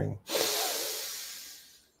suffering.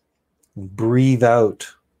 And breathe out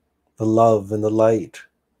the love and the light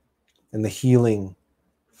and the healing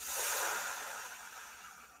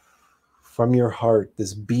from your heart,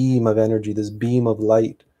 this beam of energy, this beam of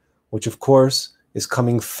light, which of course is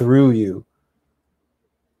coming through you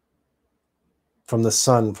from the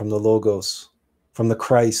Son, from the Logos, from the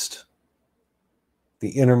Christ, the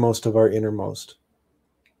innermost of our innermost.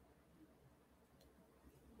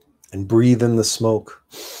 And breathe in the smoke.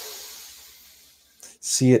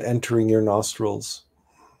 See it entering your nostrils.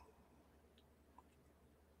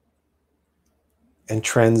 And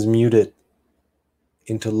transmute it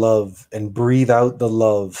into love. And breathe out the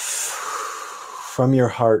love from your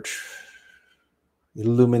heart,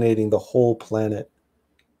 illuminating the whole planet.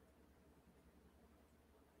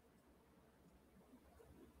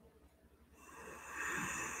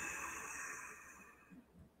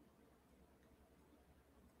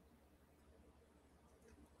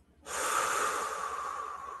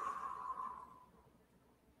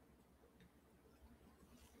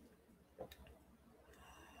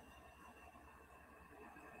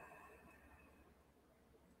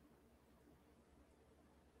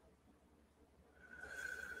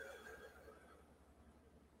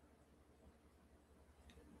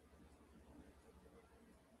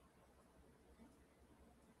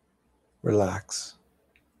 Relax.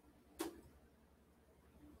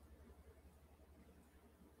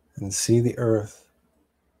 And see the earth.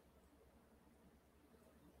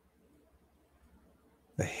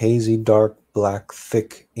 The hazy, dark, black,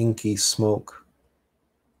 thick, inky smoke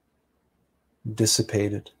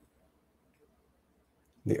dissipated.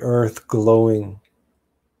 The earth glowing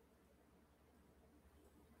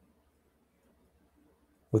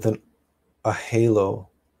with a halo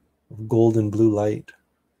of golden blue light,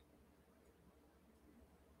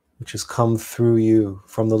 which has come through you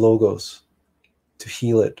from the Logos to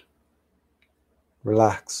heal it.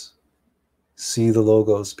 Relax. See the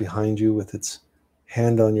Logos behind you with its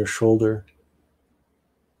hand on your shoulder.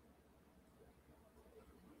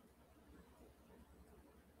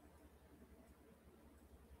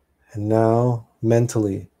 And now,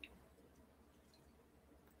 mentally,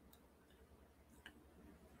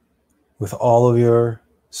 with all of your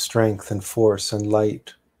strength and force and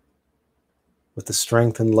light, with the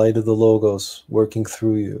strength and light of the Logos working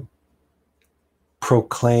through you,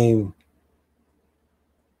 proclaim,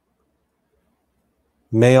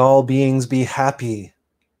 may all beings be happy.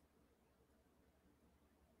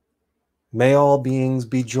 May all beings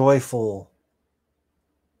be joyful.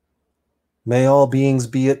 May all beings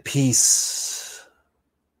be at peace.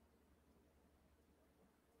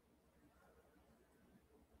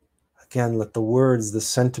 Again, let the words, the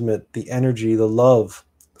sentiment, the energy, the love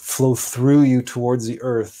flow through you towards the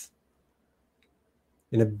earth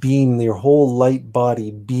in a beam, your whole light body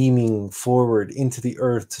beaming forward into the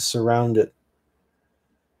earth to surround it.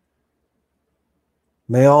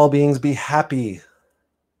 May all beings be happy.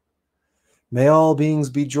 May all beings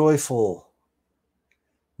be joyful.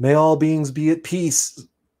 May all beings be at peace.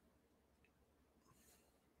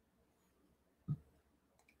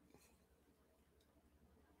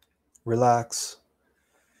 Relax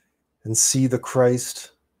and see the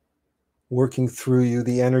Christ working through you,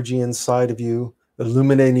 the energy inside of you,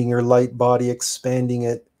 illuminating your light body, expanding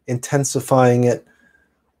it, intensifying it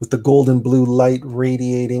with the golden blue light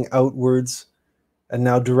radiating outwards, and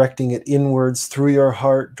now directing it inwards through your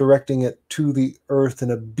heart, directing it to the earth in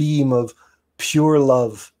a beam of pure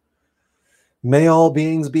love. May all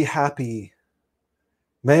beings be happy.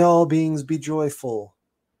 May all beings be joyful.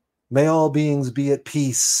 May all beings be at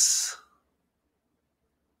peace.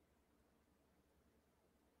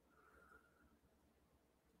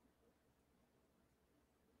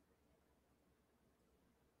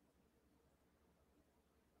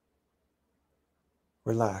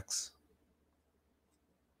 Relax.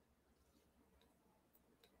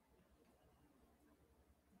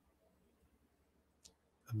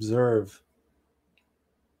 Observe.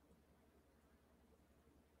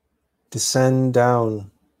 Descend down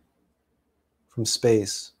from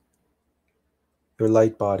space, your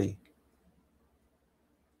light body.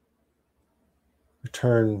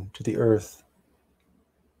 Return to the earth.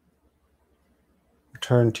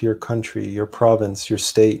 Return to your country, your province, your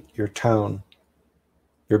state, your town,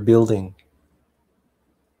 your building,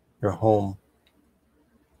 your home.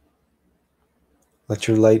 Let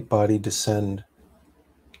your light body descend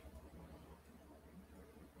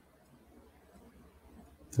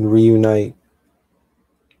and reunite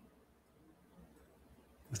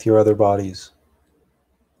with your other bodies.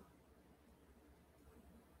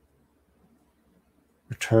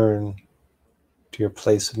 Return to your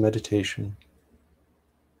place of meditation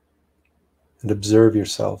and observe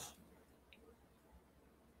yourself.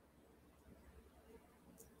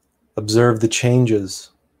 Observe the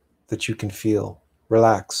changes that you can feel.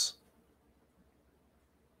 Relax.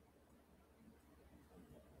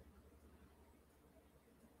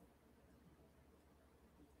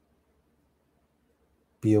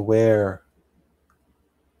 Be aware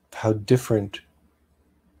of how different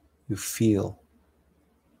you feel.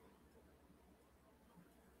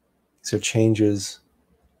 These are changes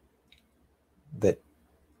that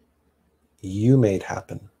you made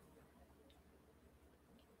happen.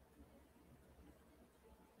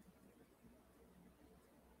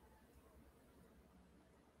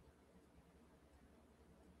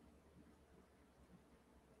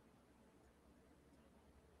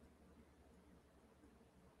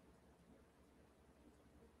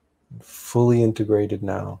 Fully integrated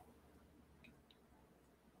now.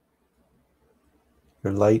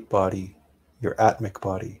 Your light body, your atmic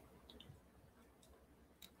body,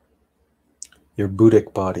 your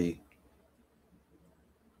Buddhic body,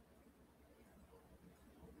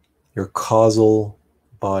 your causal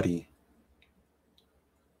body,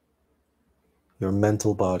 your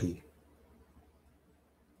mental body,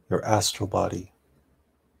 your astral body,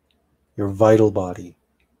 your vital body,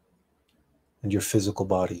 and your physical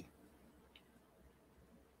body.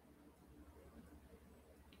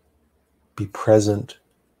 Be present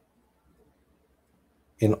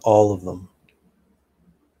in all of them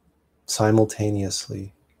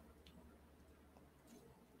simultaneously.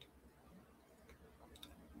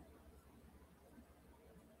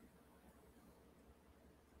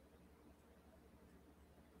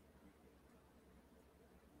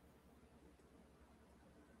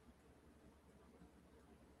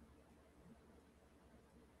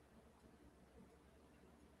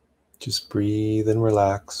 Just breathe and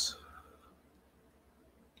relax.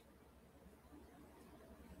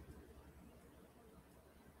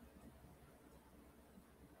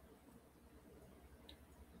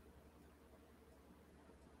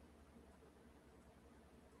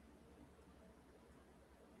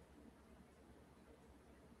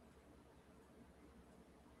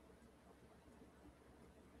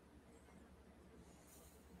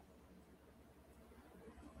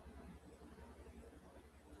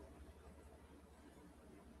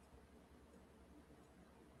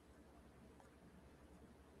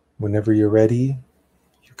 Whenever you're ready,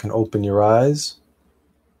 you can open your eyes.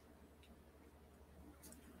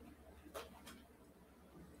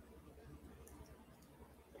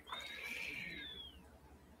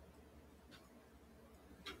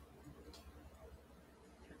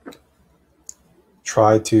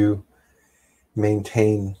 Try to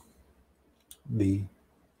maintain the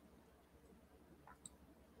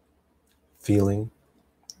feeling,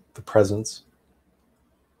 the presence.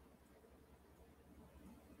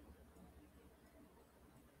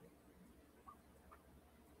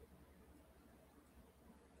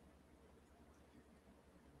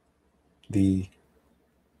 The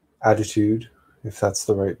attitude, if that's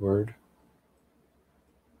the right word.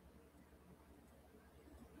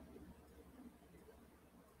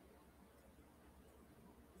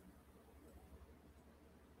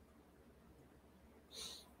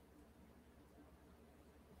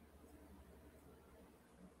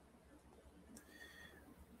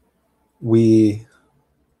 we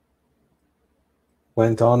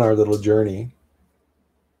went on our little journey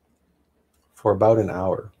for about an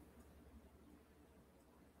hour,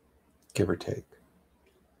 give or take.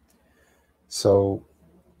 So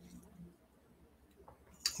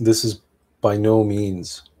this is by no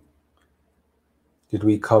means did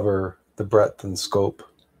we cover the breadth and scope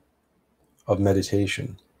of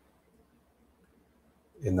meditation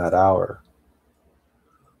in that hour.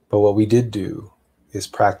 But what we did do is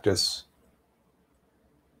practice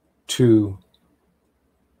two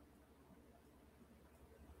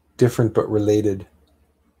different but related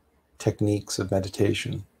techniques of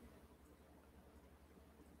meditation.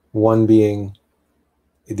 One being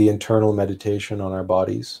the internal meditation on our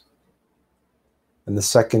bodies, and the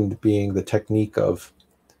second being the technique of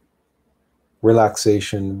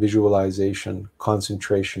relaxation, visualization,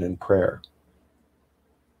 concentration, and prayer.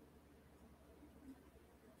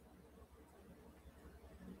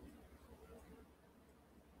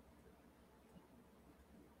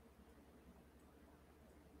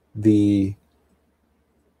 These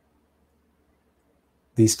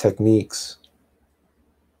techniques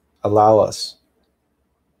allow us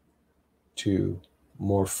to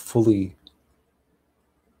more fully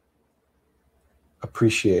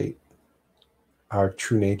appreciate our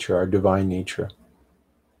true nature, our divine nature.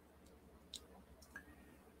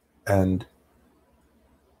 And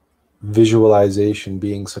visualization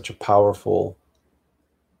being such a powerful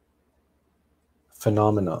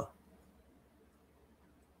phenomena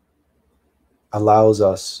allows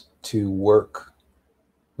us to work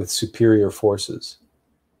with superior forces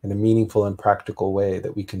in a meaningful and practical way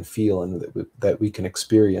that we can feel and that we can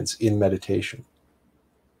experience in meditation.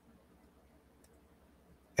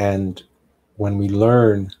 And when we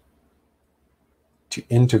learn to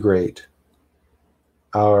integrate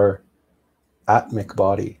our atmic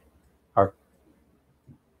body, our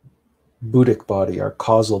Buddhic body, our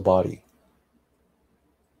causal body,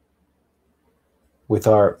 with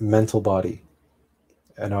our mental body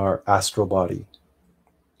and our astral body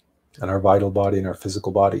and our vital body and our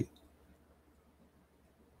physical body,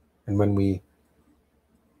 and when we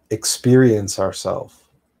experience ourselves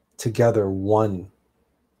together one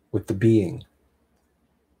with the being,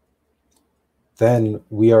 then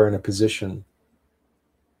we are in a position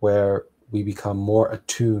where we become more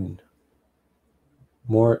tuned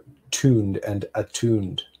and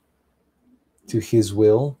attuned to His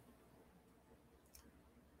will,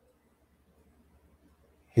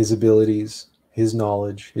 His abilities, His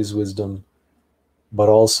knowledge, His wisdom, but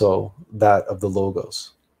also that of the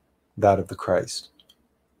Logos, that of the Christ.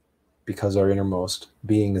 Because our innermost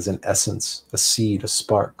being is an essence, a seed, a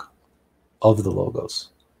spark of the Logos.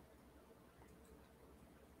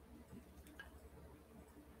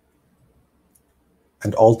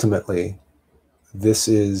 And ultimately, this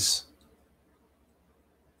is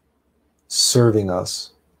serving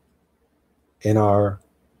us in our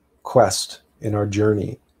quest, in our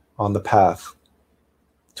journey on the path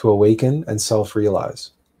to awaken and self-realize.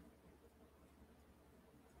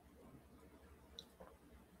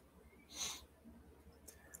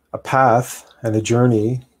 A path and a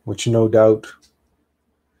journey which no doubt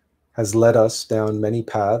has led us down many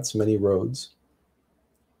paths, many roads.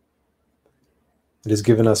 It has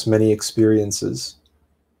given us many experiences,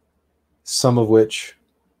 some of which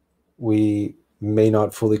we may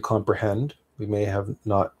not fully comprehend. We may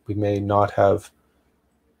not have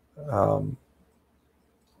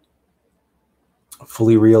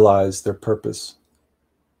fully realized their purpose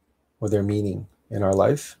or their meaning in our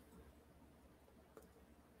life.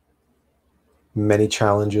 Many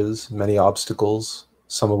challenges, many obstacles,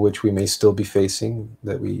 some of which we may still be facing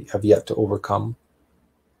that we have yet to overcome.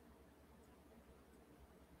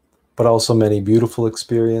 But also many beautiful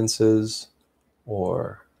experiences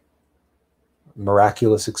or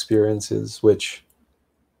miraculous experiences which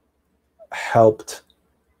helped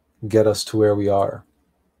get us to where we are.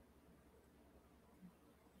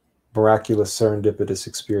 Miraculous serendipitous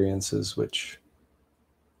experiences which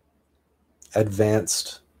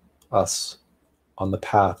advanced us on the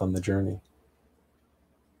path, on the journey.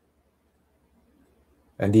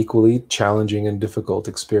 And equally challenging and difficult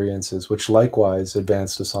experiences which likewise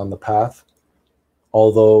advanced us on the path,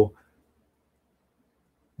 although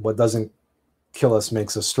what doesn't kill us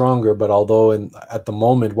makes us stronger, but although at the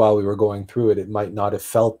moment while we were going through it, it might not have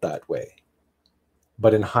felt that way.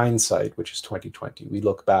 But in hindsight, which is 2020, we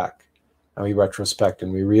look back and we retrospect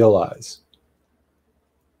and we realize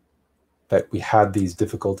that we had these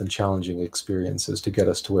difficult and challenging experiences to get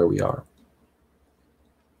us to where we are.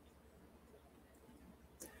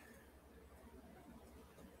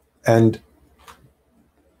 And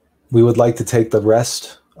we would like to take the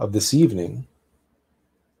rest of this evening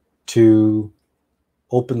to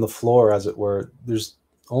open the floor, as it were. There's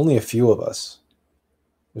only a few of us.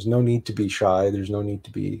 There's no need to be shy. There's no need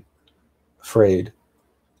to be afraid.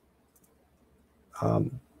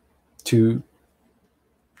 To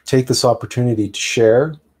take this opportunity to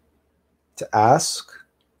share, to ask,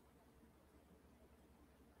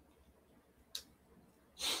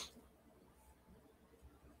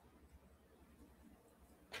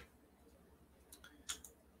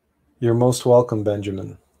 you're most welcome,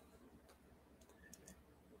 Benjamin.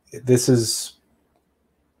 This is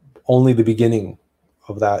only the beginning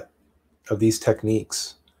of these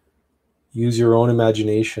techniques. Use your own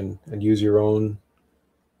imagination and use your own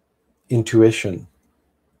intuition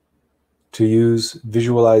to use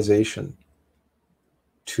visualization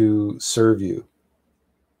to serve you.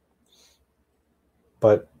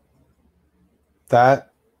 But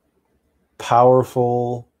that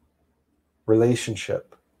powerful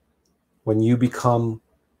relationship, when you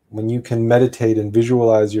can meditate and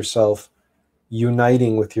visualize yourself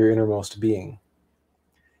uniting with your innermost being,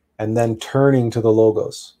 and then turning to the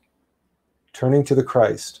Logos, turning to the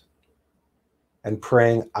Christ, and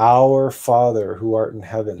praying, "Our Father who art in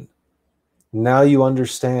heaven." Now you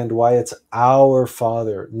understand why it's our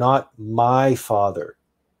Father, not my Father,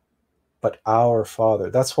 but our Father.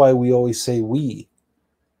 That's why we always say we,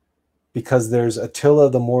 because there's Attila,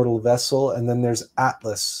 the mortal vessel, and then there's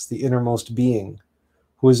Attlas, the innermost being,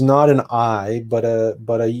 who is not an I, but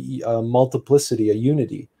a multiplicity, a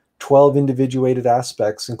unity, 12 individuated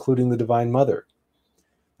aspects, including the Divine Mother.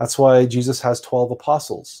 That's why Jesus has 12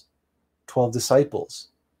 apostles, 12 disciples,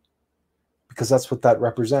 because that's what that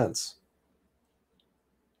represents.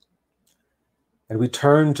 And we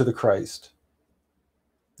turn to the Christ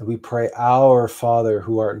and we pray, "Our Father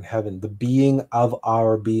who art in heaven," the being of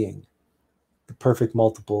our being, the perfect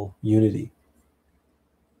multiple unity.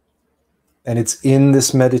 And it's in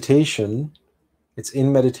this meditation,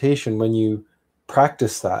 when you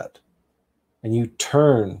practice that and you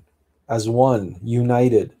turn as one,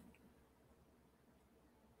 united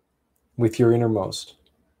with your innermost,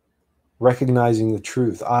 recognizing the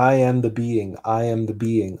truth. I am the being, I am the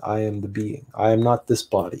being, I am the being. I am not this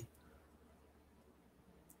body.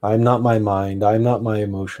 I am not my mind. I am not my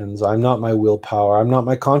emotions. I'm not my willpower. I'm not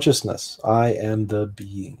my consciousness. I am the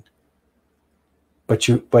being. But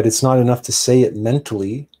it's not enough to say it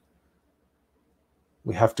mentally.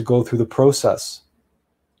 We have to go through the process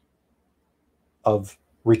of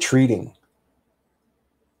retreating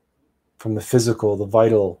from the physical, the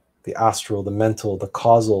vital, the astral, the mental, the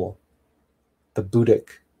causal, the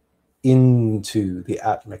Buddhic, into the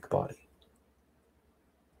atmic body.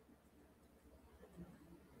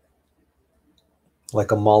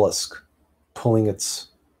 Like a mollusk pulling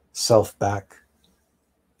itself back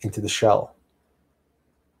into the shell.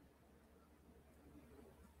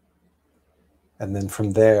 And then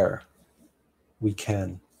from there, we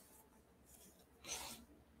can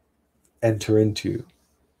enter into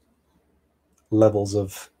levels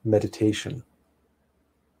of meditation.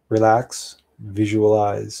 Relax,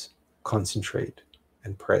 visualize, concentrate,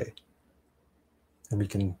 and pray. And we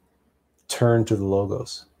can turn to the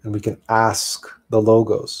Logos, and we can ask the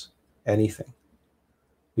Logos anything.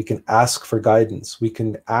 We can ask for guidance. We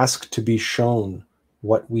can ask to be shown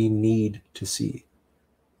what we need to see.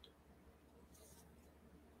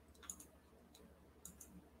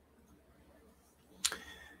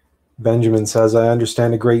 Benjamin says, "I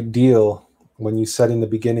understand a great deal when you said in the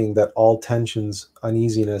beginning that all tensions,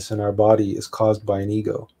 uneasiness in our body is caused by an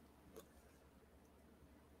ego."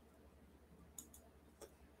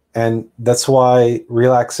 And that's why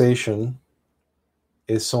relaxation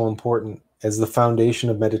is so important as the foundation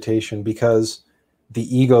of meditation, because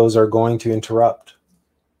the egos are going to interrupt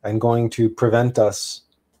and going to prevent us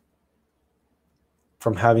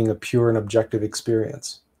from having a pure and objective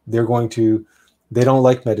experience. They don't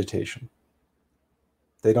like meditation.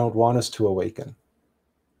 They don't want us to awaken.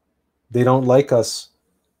 They don't like us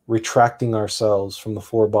retracting ourselves from the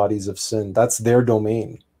four bodies of sin. That's their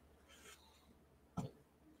domain.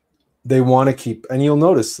 They want to keep, and you'll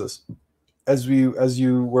notice this, as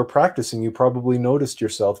you were practicing, you probably noticed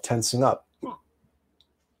yourself tensing up.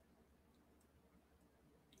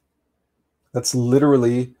 That's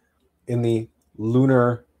literally in the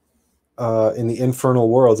lunar, in the infernal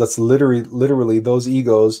worlds, that's literally those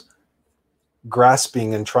egos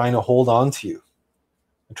grasping and trying to hold on to you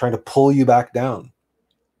and trying to pull you back down.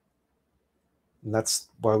 And that's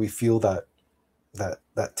why we feel that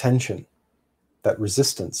tension, that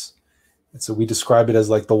resistance. And so we describe it as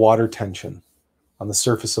like the water tension on the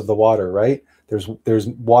surface of the water, right? There's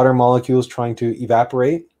water molecules trying to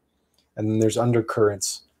evaporate, and then there's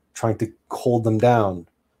undercurrents trying to hold them down,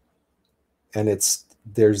 and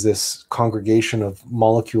there's this congregation of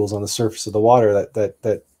molecules on the surface of the water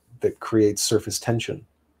that creates surface tension,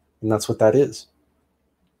 and that's what that is.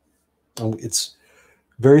 And it's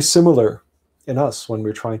very similar in us when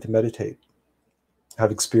we're trying to meditate,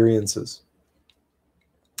 have experiences,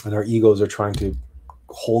 and our egos are trying to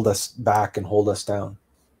hold us back and hold us down.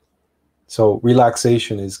 So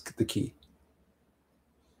relaxation is the key,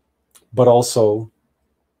 but also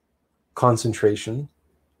concentration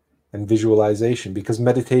and visualization, because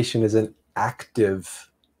meditation is an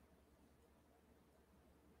active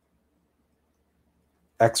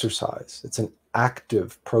exercise. It's an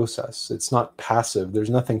active process. It's not passive. There's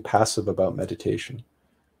nothing passive about meditation.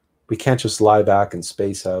 We can't just lie back and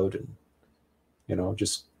space out and,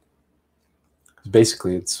 just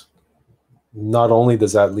basically, it's not only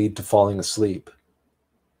does that lead to falling asleep,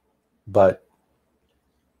 but,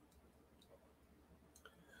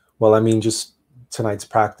 well, I mean, just tonight's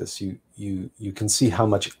practice, you can see how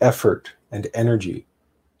much effort and energy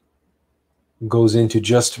goes into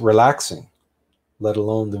just relaxing, let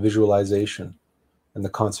alone the visualization and the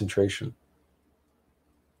concentration.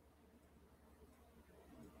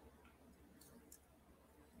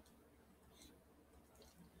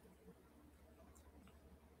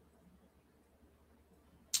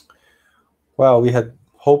 Well, we had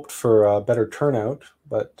hoped for a better turnout,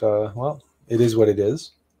 but, well, it is what it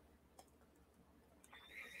is.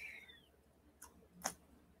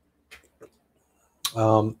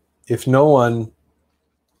 If no one...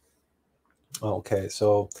 Okay,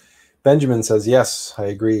 so Benjamin says, yes, I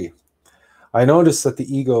agree. I notice that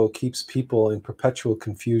the ego keeps people in perpetual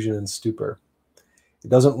confusion and stupor. It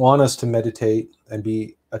doesn't want us to meditate and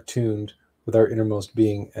be attuned with our innermost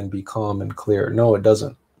being and be calm and clear. No, it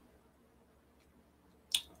doesn't.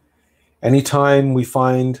 Anytime we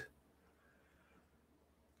find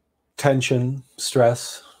tension,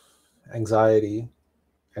 stress, anxiety,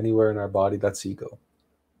 anywhere in our body, that's ego.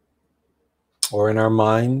 Or in our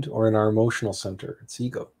mind, or in our emotional center, it's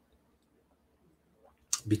ego.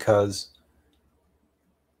 Because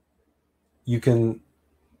the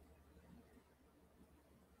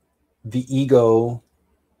ego,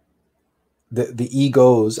 the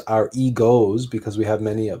egos, our egos, because we have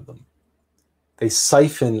many of them, they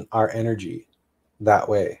siphon our energy that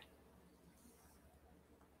way.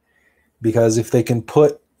 Because if they can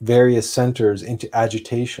put various centers into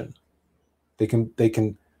agitation, they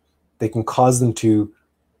can cause them to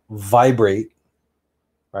vibrate,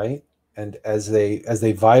 right? And as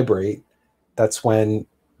they vibrate, that's when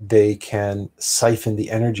they can siphon the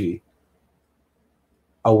energy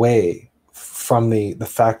away from the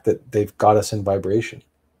fact that they've got us in vibration.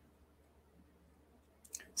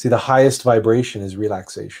 See, the highest vibration is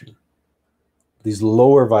relaxation. These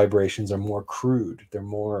lower vibrations are more crude.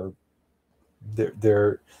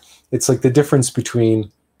 It's like the difference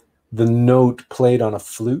between the note played on a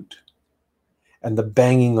flute and the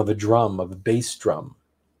banging of a drum, of a bass drum.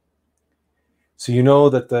 So you know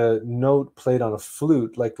that the note played on a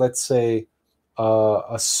flute, like let's say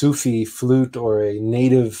a Sufi flute or a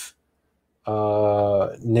Native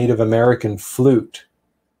American flute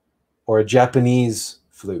or a Japanese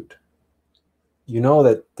flute, you know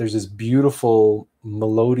that there's this beautiful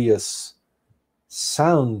melodious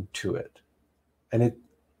sound to it, and it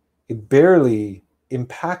barely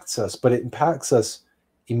impacts us, but it impacts us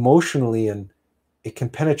emotionally, and it can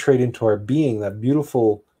penetrate into our being, that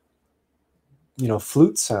beautiful,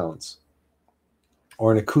 flute sounds,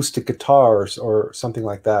 or an acoustic guitar, or something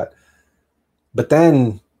like that. But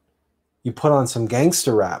then you put on some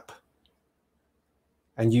gangster rap,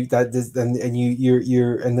 and then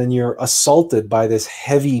you're assaulted by this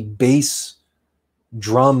heavy bass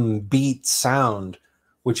drum beat sound,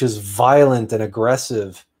 which is violent and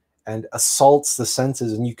aggressive and assaults the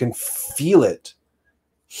senses, and you can feel it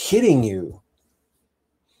hitting you.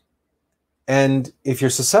 And if you're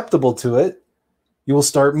susceptible to it, you will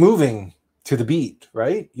start moving to the beat,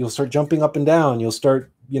 right? You'll start jumping up and down. You'll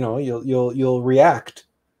start, you'll react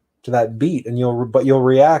to that beat, and you'll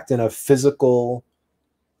react in a physical,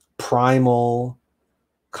 primal,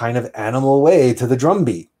 kind of animal way to the drum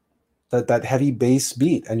beat, that heavy bass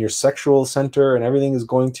beat, and your sexual center and everything is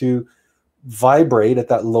going to vibrate at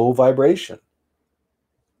that low vibration.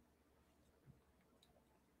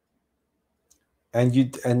 And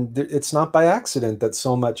it's not by accident that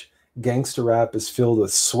so much gangster rap is filled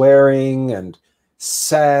with swearing and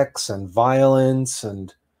sex and violence,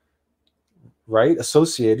 and right,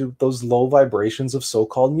 associated with those low vibrations of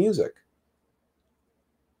so-called music.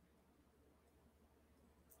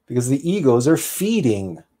 Because the egos are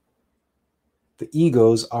feeding the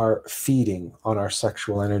egos are feeding on our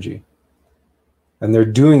sexual energy. And they're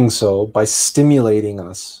doing so by stimulating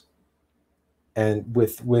us, and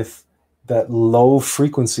with that low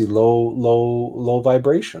frequency, low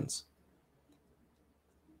vibrations.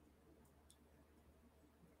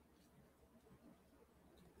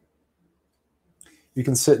 You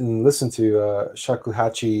can sit and listen to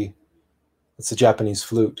shakuhachi, it's a Japanese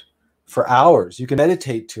flute, for hours. You can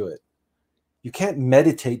meditate to it. You can't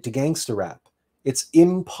meditate to gangster rap. It's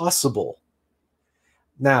impossible.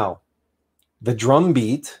 Now, the drum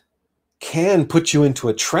beat can put you into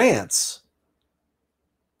a trance,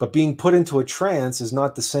 but being put into a trance is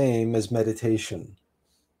not the same as meditation.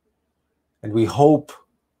 And we hope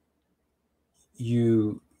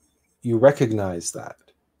you recognize that.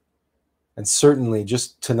 And certainly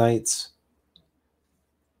just tonight's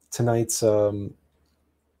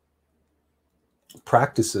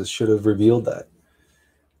practices should have revealed that.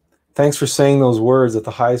 Thanks for saying those words, that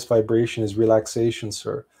the highest vibration is relaxation,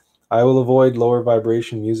 sir. I will avoid lower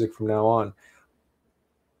vibration music from now on.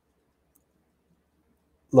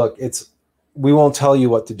 Look, we won't tell you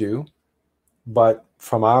what to do, but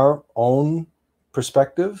from our own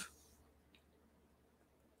perspective,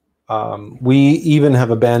 we even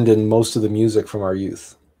have abandoned most of the music from our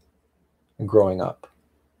youth and growing up.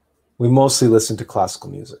 We mostly listen to classical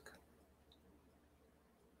music.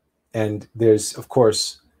 And there's, of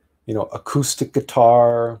course, acoustic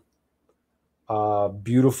guitar,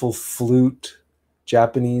 beautiful flute,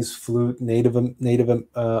 Japanese flute, Native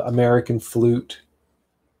American flute.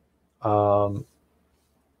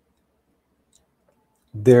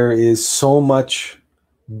 There is so much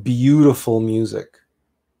beautiful music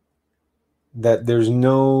that there's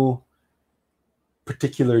no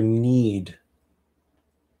particular need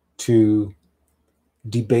to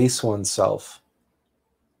debase oneself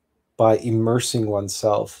by immersing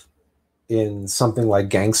oneself in something like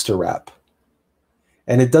gangster rap.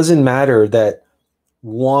 And it doesn't matter that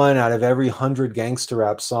 1 out of every 100 gangster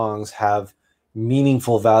rap songs have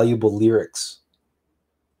meaningful, valuable lyrics.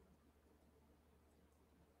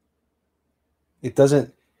 It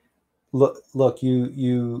doesn't look.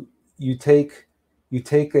 You take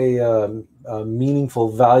a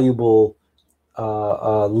meaningful, valuable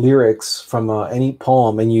lyrics from any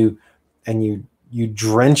poem, and you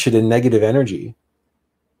drench it in negative energy.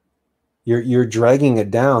 You're dragging it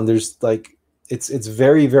down. There's like it's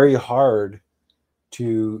very, very hard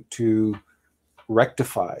to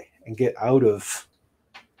rectify and get out of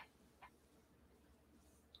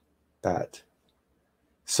that.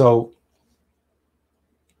 So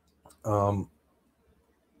but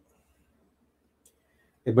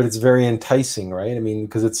it's very enticing, right? I mean,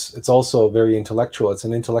 because it's also very intellectual. It's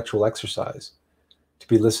an intellectual exercise to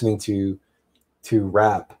be listening to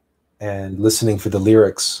rap and listening for the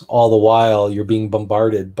lyrics, all the while you're being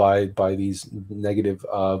bombarded by these negative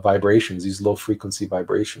vibrations, these low frequency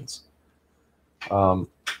vibrations.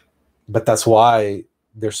 But that's why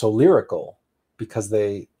they're so lyrical, because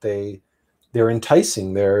they're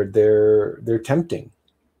enticing, they're tempting,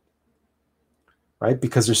 right?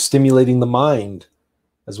 Because they're stimulating the mind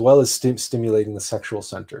as well as stimulating the sexual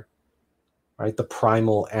center, right? The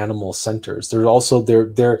primal animal centers.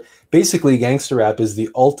 They're basically, gangster rap is the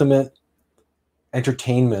ultimate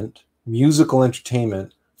entertainment, musical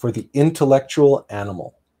entertainment for the intellectual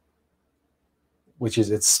animal, which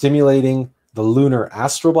is it's stimulating the lunar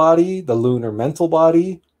astral body, the lunar mental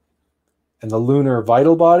body, and the lunar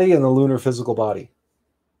vital body, and the lunar physical body,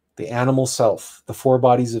 the animal self, the 4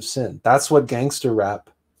 bodies of sin. That's what gangster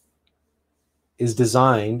rap is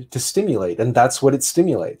designed to stimulate, and that's what it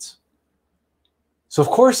stimulates. So of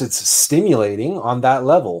course it's stimulating on that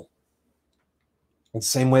level. In the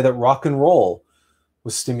same way that rock and roll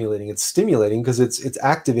was stimulating. It's stimulating because it's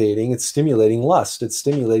activating, it's stimulating lust, it's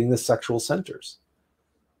stimulating the sexual centers.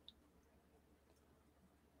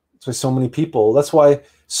 That's why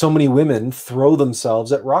so many women throw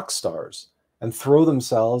themselves at rock stars and throw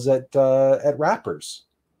themselves at rappers.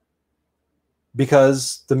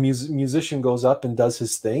 Because the musician goes up and does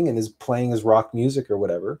his thing and is playing his rock music or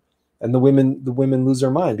whatever, and the women lose their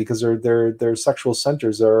mind because their sexual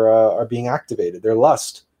centers are being activated. Their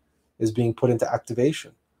lust is being put into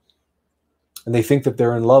activation, and they think that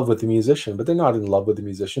they're in love with the musician, but they're not in love with the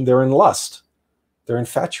musician. They're in lust. They're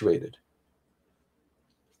infatuated.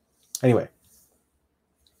 Anyway,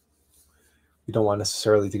 we don't want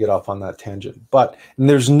necessarily to get off on that tangent, but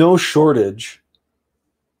there's no shortage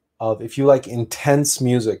of, if you like intense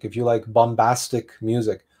music, if you like bombastic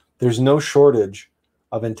music, there's no shortage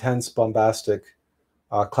of intense, bombastic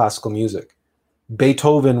classical music.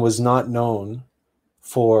 Beethoven was not known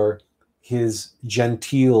for his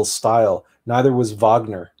genteel style. Neither was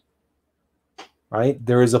Wagner, right?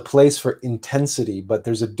 There is a place for intensity, but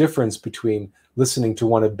there's a difference between listening to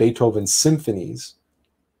one of Beethoven's symphonies.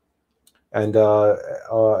 And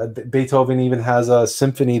Beethoven even has a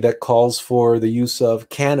symphony that calls for the use of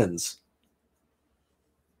cannons.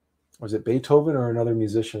 Was it Beethoven or another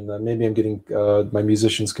musician? Maybe I'm getting my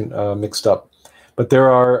musicians mixed up. But there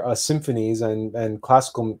are symphonies and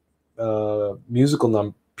classical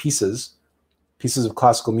musical pieces of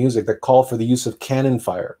classical music that call for the use of cannon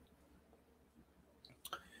fire.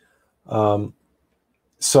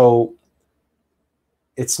 So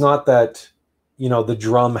it's not that, the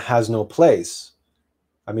drum has no place.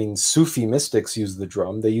 I mean, Sufi mystics use the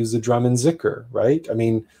drum. They use the drum in zikr, right? I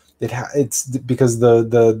mean, it's because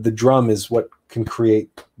the drum is what can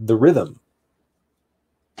create the rhythm.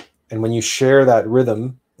 And when you share that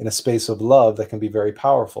rhythm in a space of love, that can be very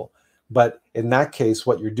powerful. But in that case,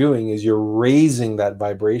 what you're doing is you're raising that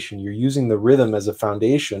vibration. You're using the rhythm as a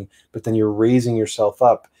foundation, but then you're raising yourself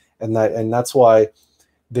up. And that's why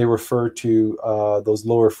they refer to those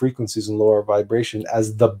lower frequencies and lower vibration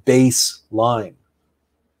as the bass line,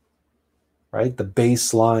 right? The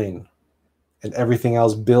bass line, and everything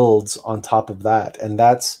else builds on top of that. And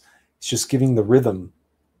it's just giving the rhythm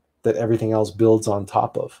that everything else builds on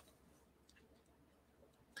top of.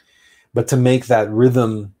 But to make that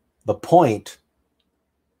rhythm the point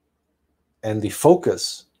and the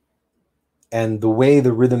focus, and the way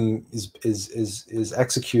the rhythm is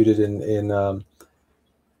executed in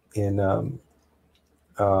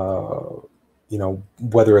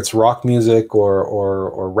whether it's rock music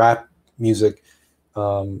or rap music,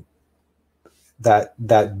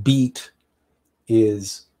 that beat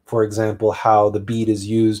is, for example, how the beat is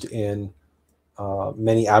used in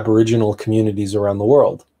many Aboriginal communities around the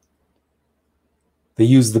world. They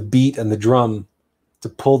use the beat and the drum to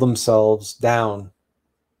pull themselves down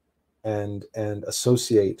and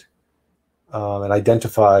associate and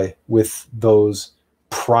identify with those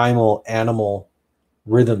primal animal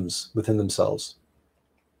rhythms within themselves.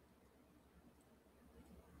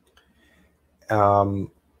 And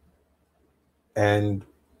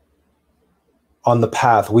on the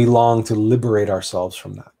path, we long to liberate ourselves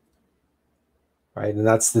from that, right? And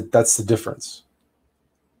that's the difference.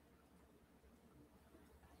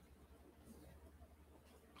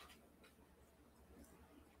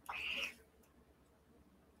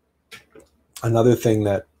 Another thing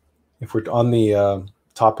that, if we're on the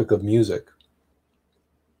topic of music,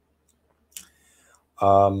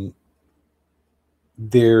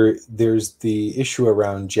 there's the issue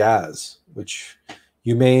around jazz, which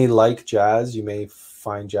you may like jazz, you may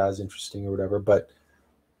find jazz interesting or whatever, but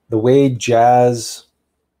the way jazz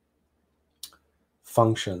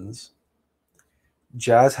functions,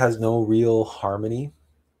 jazz has no real harmony.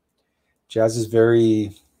 Jazz is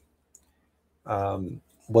very,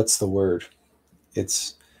 what's the word?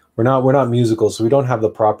 We're not musical, so we don't have the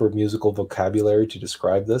proper musical vocabulary to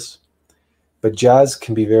describe this. But jazz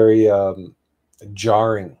can be very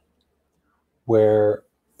jarring, where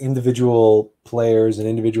individual players and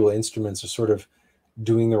individual instruments are sort of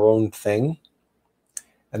doing their own thing,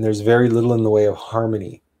 and there's very little in the way of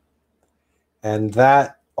harmony. And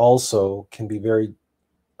that also can be very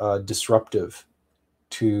disruptive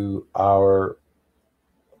to our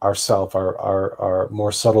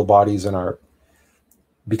more subtle bodies and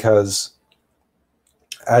because,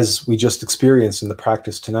 as we just experienced in the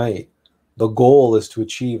practice tonight, the goal is to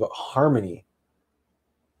achieve harmony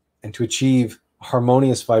and to achieve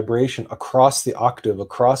harmonious vibration across the octave,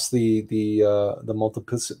 across the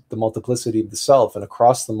multiplicity of the self, and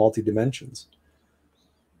across the multi-dimensions.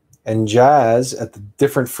 And jazz, at the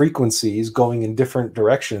different frequencies, going in different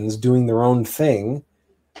directions, doing their own thing,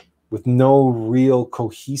 with no real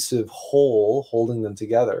cohesive whole holding them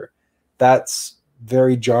together, that's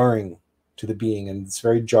very jarring to the being, and it's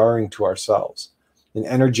very jarring to ourselves, and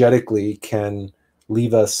energetically can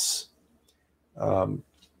leave us.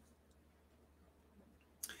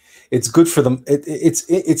 It's good for them.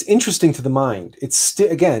 It's interesting to the mind. It's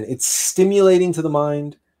stimulating to the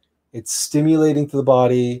mind. It's stimulating to the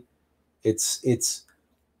body. It's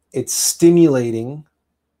stimulating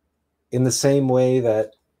in the same way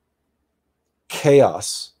that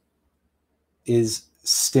chaos is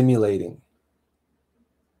stimulating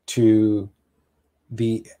to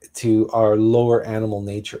our lower animal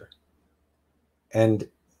nature. And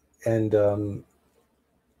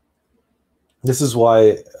this is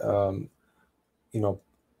why on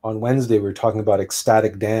Wednesday we were talking about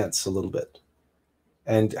ecstatic dance a little bit,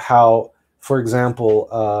 and how, for example,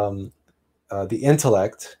 the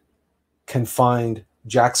intellect can find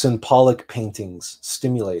Jackson Pollock paintings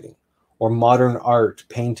stimulating, or modern art,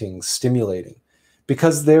 painting, stimulating?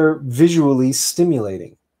 Because they're visually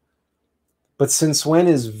stimulating. But since when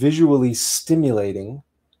is visually stimulating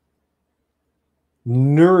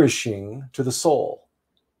nourishing to the soul?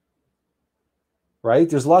 Right?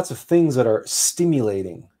 There's lots of things that are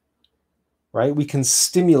stimulating, right? We can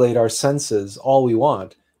stimulate our senses all we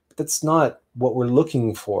want, but that's not what we're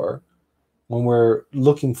looking for when we're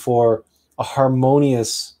looking for a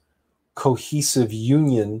harmonious, cohesive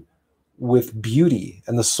union with beauty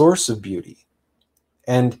and the source of beauty,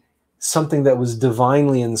 and something that was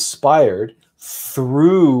divinely inspired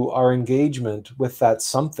through our engagement with that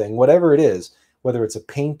something, whatever it is, whether it's a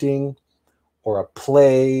painting or a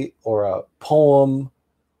play or a poem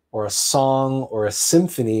or a song or a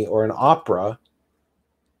symphony or an opera.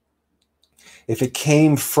 If it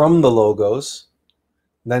came from the Logos,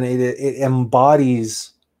 then it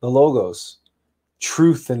embodies the Logos,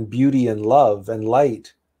 truth and beauty and love and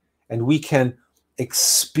light. And we can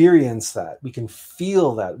experience that. We can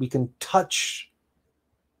feel that. We can touch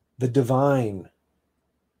the divine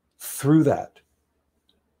through that.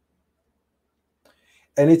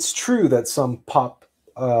 And it's true that some pop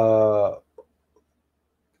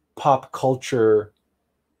culture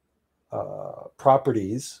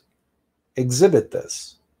properties exhibit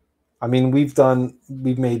this. I mean, we've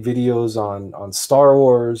made videos on Star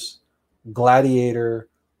Wars, Gladiator,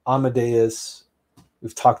 Amadeus.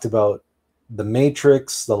 We've talked about The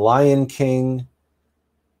Matrix, The Lion King.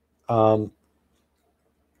 And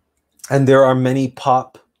there are many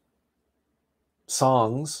pop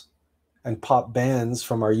songs and pop bands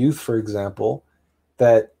from our youth, for example,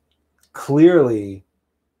 that clearly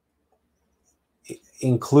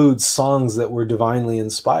include songs that were divinely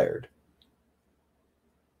inspired,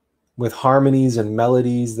 with harmonies and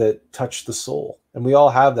melodies that touch the soul. And we all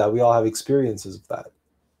have that. We all have experiences of that.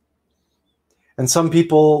 And some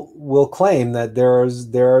people will claim that there's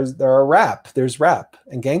rap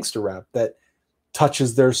and gangster rap that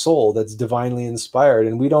touches their soul, that's divinely inspired.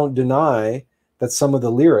 And we don't deny that some of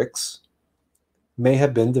the lyrics may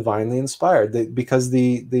have been divinely inspired, because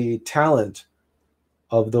the talent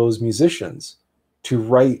of those musicians to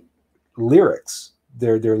write lyrics,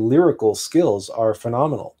 their lyrical skills are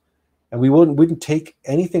phenomenal. And we wouldn't take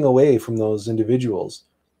anything away from those individuals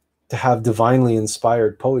to have divinely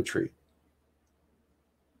inspired poetry.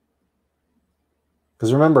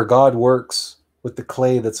 Because remember, God works with the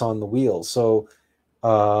clay that's on the wheel. So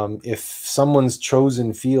if someone's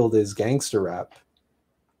chosen field is gangster rap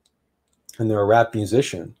and they're a rap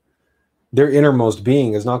musician, their innermost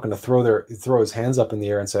being is not going to throw his hands up in the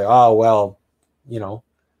air and say, oh, well,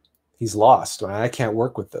 he's lost. I can't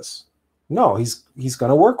work with this. No, he's going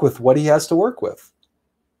to work with what he has to work with.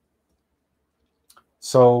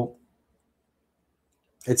 So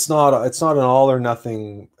it's not an all or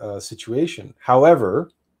nothing situation. However,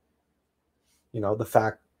 the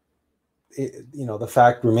fact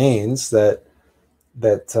remains that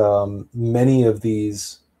many of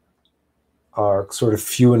these are sort of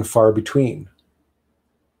few and far between.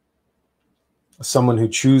 Someone who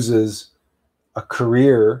chooses a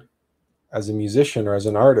career as a musician or as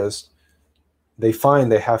an artist, they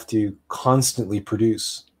find they have to constantly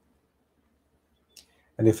produce.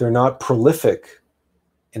 And if they're not prolific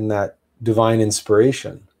in that divine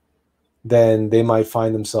inspiration, then they might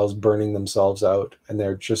find themselves burning themselves out, and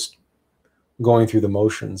they're just going through the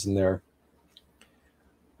motions, and they're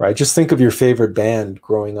right. Just think of your favorite band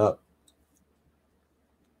growing up.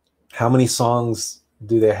 How many songs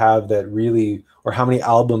do they have that really, or how many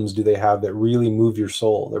albums do they have that really move your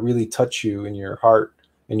soul, that really touch you in your heart,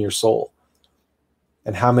 in your soul?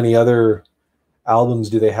 And how many other albums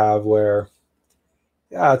do they have where,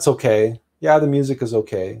 yeah, it's okay. Yeah, the music is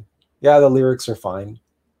okay. Yeah, the lyrics are fine.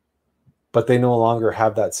 But they no longer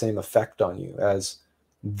have that same effect on you as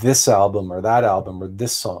this album or that album or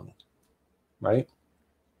this song, right?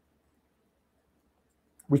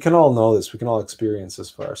 We can all know this. We can all experience this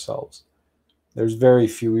for ourselves. There's very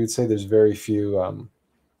few, we would say there's very few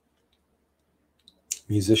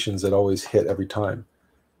musicians that always hit every time.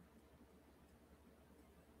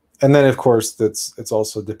 And then, of course, it's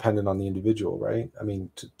also dependent on the individual, right? I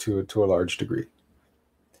mean, to a large degree.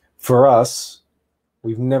 For us,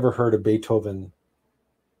 we've never heard a Beethoven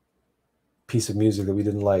piece of music that we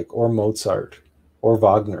didn't like, or Mozart, or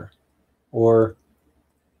Wagner, or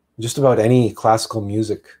just about any classical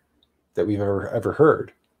music that we've ever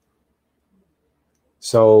heard.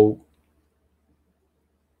 So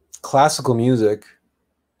classical music,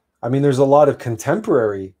 I mean, there's a lot of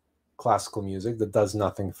contemporary classical music that does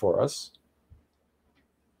nothing for us.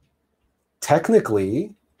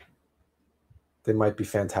 Technically, they might be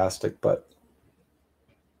fantastic, but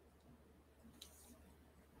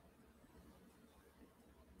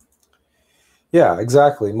Yeah,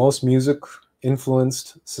 exactly. Most music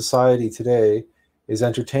influenced society today is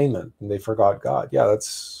entertainment, and they forgot God. Yeah,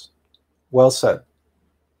 that's well said.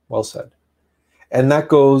 Well said. And that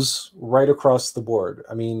goes right across the board.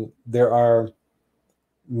 I mean, there are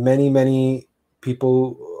many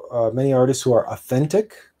people, many artists who are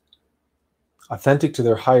authentic to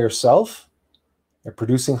their higher self. They're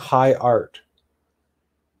producing high art.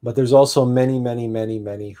 But there's also many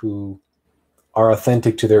who are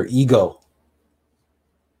authentic to their ego,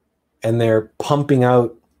 and they're pumping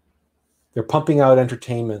out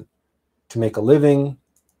entertainment to make a living,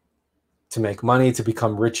 to make money, to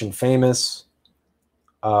become rich and famous.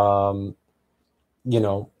 Um, you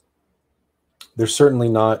know, they're certainly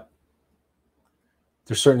not.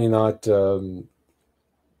 They're certainly not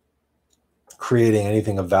creating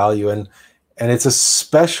anything of value, and it's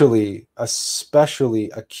especially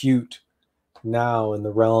acute now in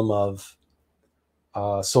the realm of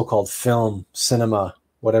so-called film, cinema,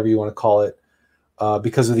 whatever you want to call it,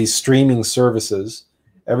 because of these streaming services.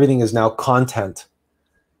 Everything is now content,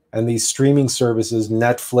 and these streaming services,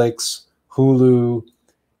 Netflix, Hulu,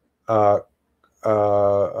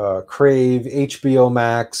 Crave, HBO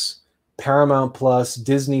Max, Paramount Plus,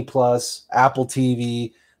 Disney Plus, Apple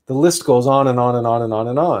TV. The list goes on and on and on and on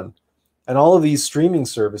and on. And all of these streaming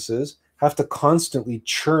services have to constantly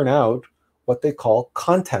churn out what they call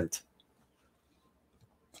content.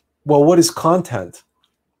 Well, what is content?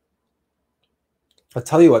 I'll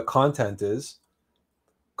tell you what content is.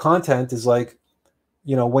 Content is like,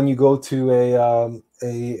 when you go to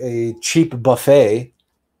a cheap buffet,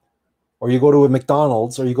 or you go to a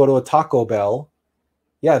McDonald's, or you go to a Taco Bell.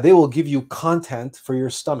 Yeah, they will give you content for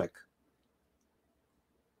your stomach.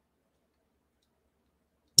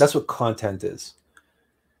 That's what content is.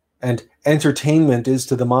 And entertainment is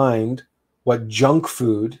to the mind what junk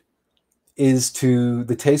food is to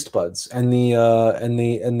the taste buds and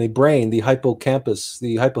the brain, the hippocampus,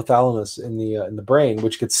 the hypothalamus in the brain,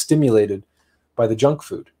 which gets stimulated by the junk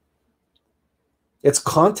food. It's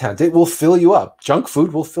content. It will fill you up. Junk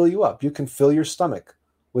food will fill you up. You can fill your stomach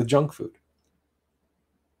with junk food.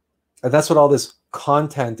 And that's what all this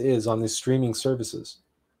content is on these streaming services.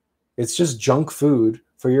 It's just junk food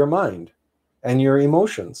for your mind and your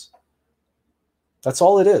emotions. That's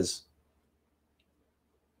all it is.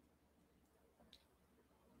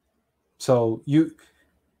 So you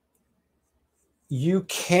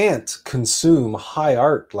can't consume high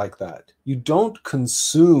art like that. You don't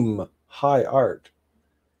consume high art.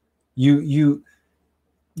 You're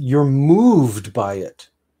moved by it.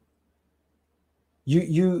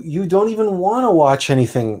 You don't even want to watch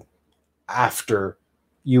anything after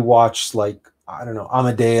you watch, like, I don't know,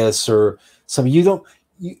 Amadeus or something.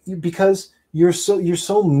 Because you're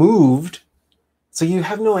so moved, so you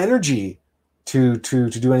have no energy to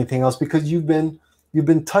do anything else, because you've been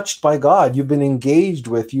touched by God. You've been engaged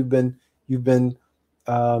with. You've been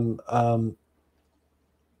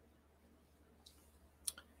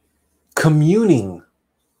communing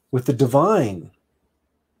with the divine.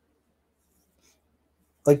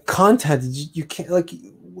 Like, content, you can't, like,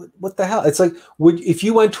 what the hell? It's like, if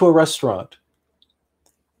you went to a restaurant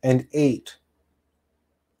and ate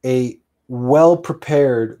a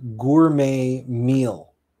well-prepared gourmet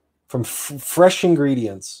meal from fresh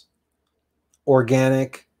ingredients,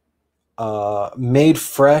 organic, made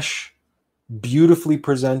fresh, beautifully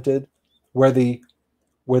presented, where the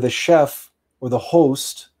chef or the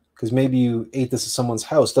host, because maybe you ate this at someone's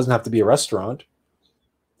house, doesn't have to be a restaurant,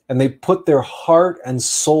 and they put their heart and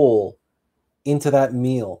soul into that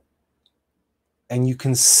meal, and you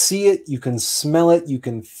can see it, you can smell it, you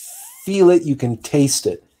can feel it, you can taste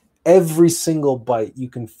it. Every single bite, you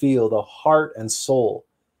can feel the heart and soul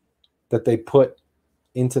that they put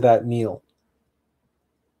into that meal.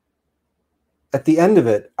 At the end of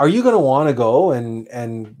it, are you going to want to go and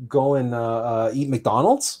eat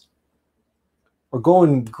McDonald's, or go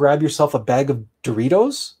and grab yourself a bag of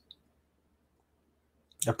Doritos?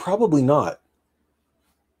 Probably not.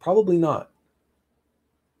 Probably not.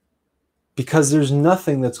 Because there's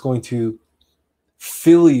nothing that's going to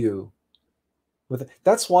fill you with it.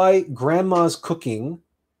 That's why grandma's cooking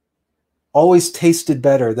always tasted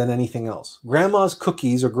better than anything else. Grandma's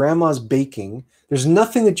cookies or grandma's baking, there's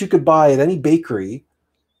nothing that you could buy at any bakery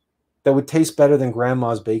that would taste better than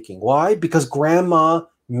grandma's baking. Why? Because grandma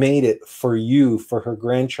made it for you, for her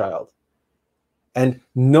grandchild. And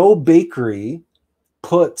no bakery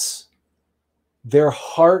puts their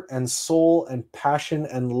heart and soul and passion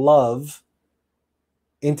and love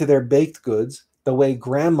into their baked goods the way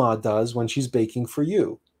grandma does when she's baking for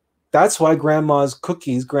you. That's why grandma's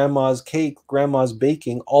cookies, grandma's cake, grandma's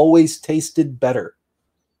baking always tasted better.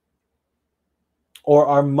 Or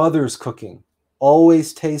our mother's cooking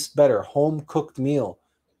always tastes better. Home cooked meal,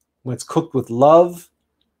 when it's cooked with love,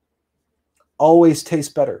 always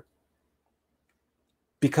tastes better.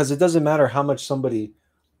 Because it doesn't matter how much somebody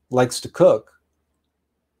likes to cook,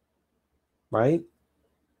 right?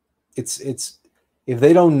 It's if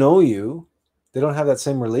they don't know you, they don't have that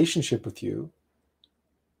same relationship with you.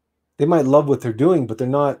 They might love what they're doing, but they're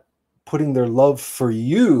not putting their love for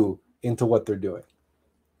you into what they're doing.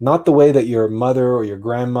 Not the way that your mother or your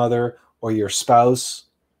grandmother or your spouse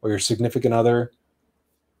or your significant other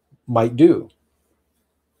might do.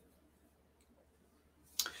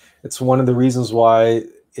 It's one of the reasons why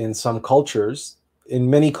in some cultures, in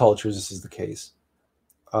many cultures, this is the case.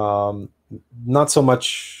 Not so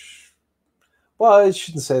much, well, I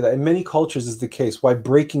shouldn't say that. In many cultures is the case why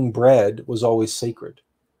breaking bread was always sacred.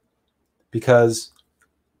 Because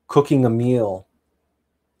cooking a meal,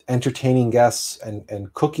 entertaining guests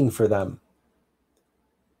and cooking for them,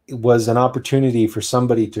 it was an opportunity for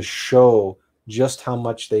somebody to show just how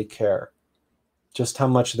much they care, just how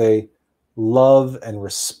much they love and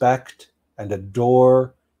respect and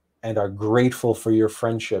adore and are grateful for your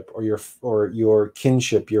friendship or your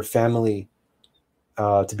kinship, your family,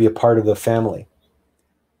 to be a part of the family.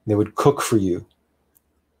 They would cook for you,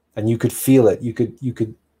 and you could feel it. You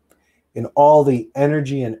could, in all the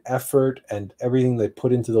energy and effort and everything they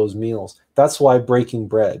put into those meals. That's why breaking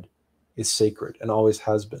bread is sacred and always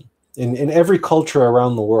has been in every culture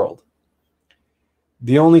around the world.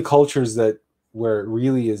 The only cultures that where it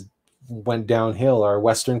really went downhill are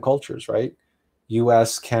Western cultures, right?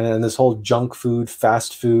 US, Canada, and this whole junk food,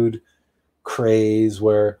 fast food craze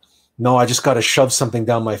where, no, I just got to shove something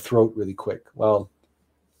down my throat really quick. Well,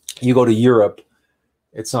 you go to Europe,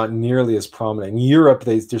 it's not nearly as prominent. In Europe,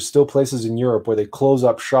 there's still places in Europe where they close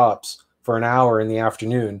up shops for an hour in the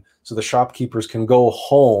afternoon so the shopkeepers can go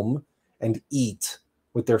home and eat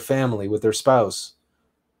with their family, with their spouse,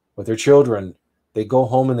 with their children. They go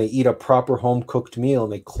home and they eat a proper home-cooked meal,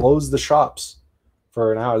 and they close the shops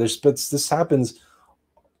for an hour. This happens,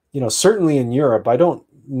 certainly in Europe. I don't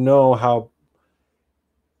know how,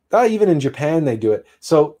 even in Japan they do it.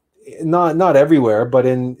 So not everywhere, but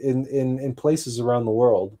in places around the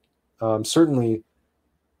world, certainly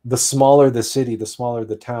the smaller the city, the smaller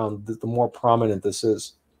the town, the more prominent this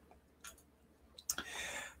is.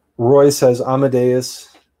 Roy says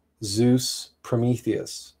Amadeus, Zeus,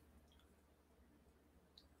 Prometheus.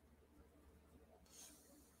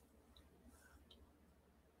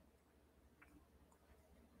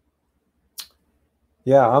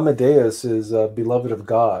 Yeah, Amadeus is a beloved of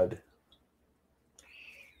God,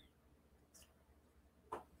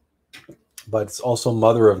 but it's also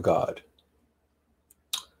mother of God.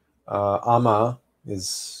 Ama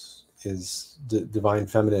is divine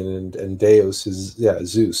feminine, and Deus is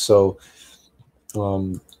Zeus. So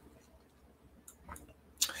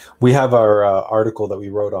we have our article that we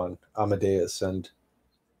wrote on Amadeus and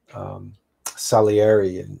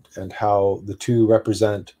Salieri and how the two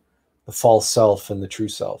represent the false self and the true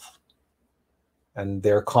self, and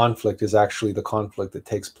their conflict is actually the conflict that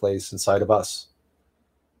takes place inside of us,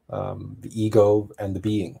 the ego and the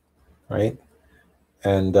being, right?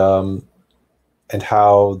 And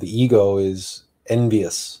how the ego is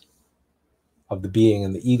envious of the being,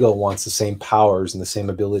 and the ego wants the same powers and the same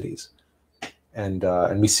abilities, and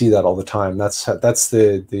we see that all the time. That's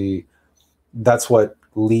what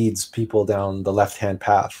leads people down the left-hand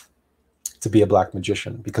path to be a black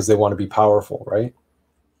magician, because they want to be powerful, right?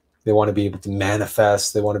 They want to be able to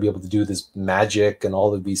manifest. They want to be able to do this magic and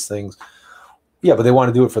all of these things. Yeah, but they want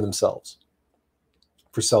to do it for themselves,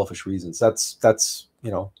 for selfish reasons. That's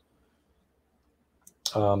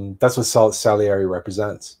what Salieri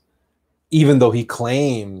represents, even though he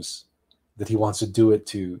claims that he wants to do it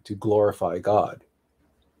to glorify God.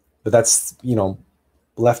 But that's,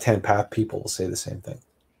 left-hand path people will say the same thing.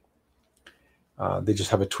 They just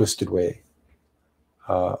have a twisted way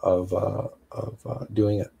of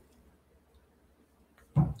doing it.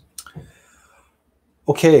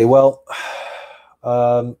 Okay, well,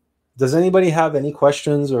 does anybody have any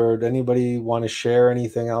questions, or does anybody want to share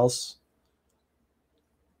anything else?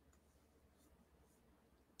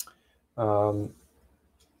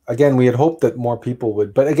 Again, we had hoped that more people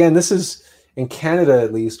would, but again, this is in Canada.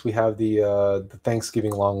 At least we have the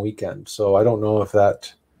Thanksgiving long weekend, so I don't know if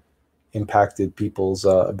that impacted people's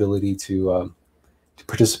ability to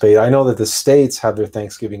participate. I know that the States have their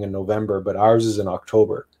Thanksgiving in November, but ours is in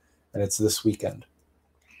October, and it's this weekend.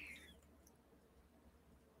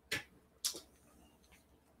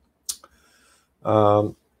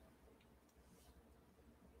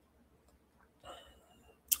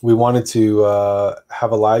 We wanted to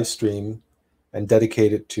have a live stream and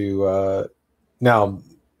dedicate it to now,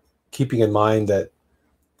 keeping in mind that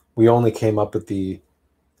we only came up with the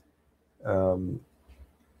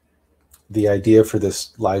idea for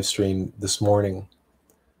this live stream this morning.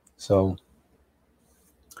 So,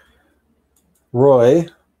 Roy,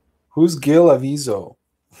 who's Gil Aviso?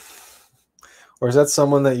 Or is that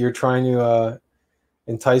someone that you're trying to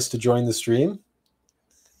entice to join the stream?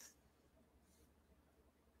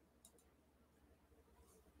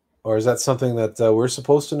 Or is that something that we're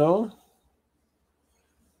supposed to know?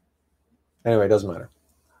 Anyway, it doesn't matter.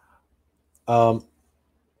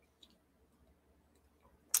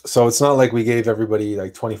 So it's not like we gave everybody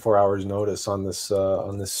like 24 hours notice on this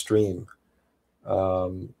stream.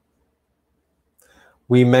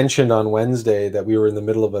 We mentioned on Wednesday that we were in the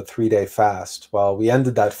middle of a 3-day fast. Well, we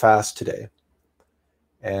ended that fast today,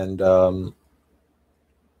 and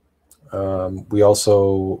we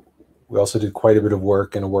also did quite a bit of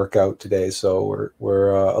work and a workout today, so we're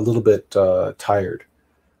a little bit tired.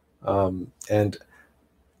 And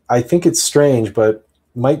I think it's strange, but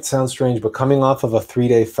might sound strange, but coming off of a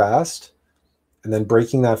 3-day fast and then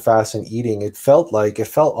breaking that fast and eating, it felt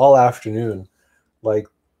all afternoon like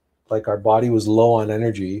our body was low on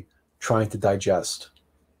energy trying to digest.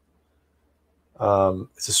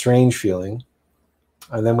 It's a strange feeling.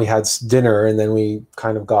 And then we had dinner, and then we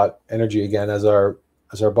kind of got energy again as our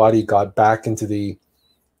body got back into the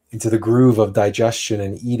groove of digestion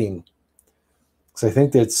and eating. So I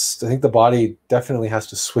think the body definitely has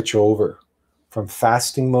to switch over from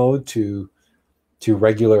fasting mode to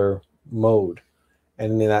regular mode.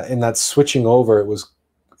 And in that switching over, it was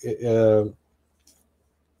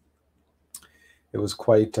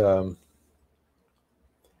quite arduous.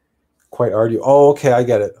 Oh, okay, I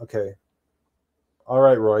get it. Okay. All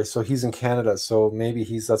right, Roy. So he's in Canada, so maybe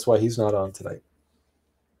that's why he's not on tonight.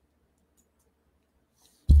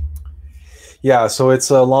 Yeah, so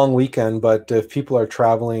it's a long weekend, but if people are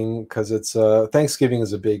traveling, because it's Thanksgiving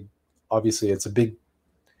is obviously it's a big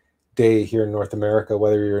day here in North America,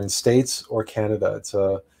 whether you're in States or Canada.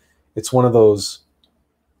 It's one of those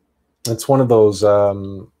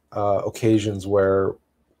occasions where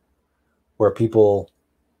people.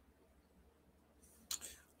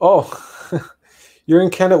 Oh, you're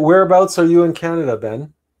in Canada. Whereabouts are you in Canada,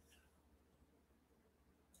 Ben?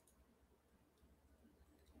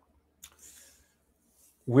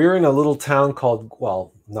 We're in a little town called,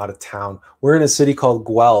 well, not a town. We're in a city called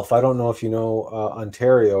Guelph. I don't know if you know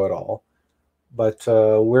Ontario at all, but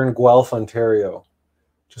we're in Guelph, Ontario,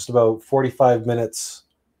 just about 45 minutes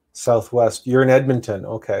southwest. You're in Edmonton.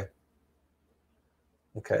 Okay.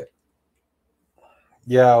 Okay.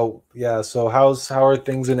 Yeah. So how are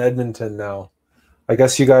things in Edmonton now? I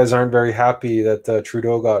guess you guys aren't very happy that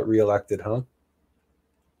Trudeau got reelected, huh?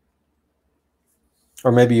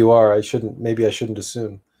 Or maybe you are. Maybe I shouldn't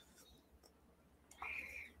assume.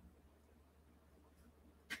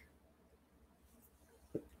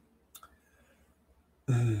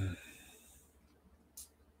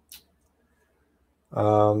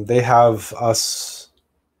 They have us.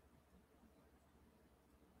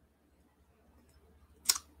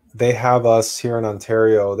 They have us here in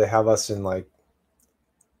Ontario. They have us in like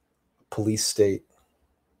police state.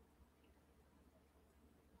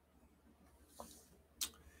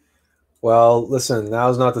 Well, listen,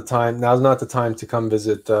 now's not the time. Now's not the time to come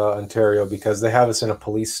visit Ontario because they have us in a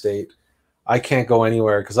police state. I can't go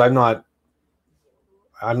anywhere because I'm not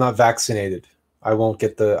vaccinated. I won't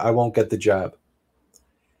get the jab,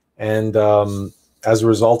 and as a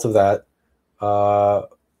result of that,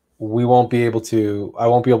 we won't be able to. I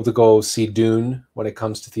won't be able to go see Dune when it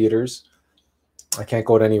comes to theaters. I can't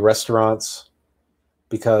go to any restaurants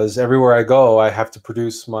because everywhere I go, I have to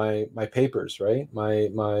produce my papers, right?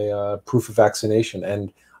 My proof of vaccination,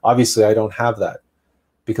 and obviously, I don't have that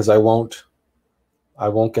because I won't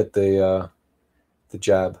get the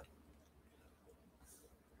jab.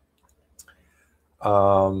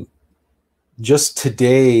 Just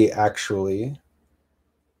today, actually,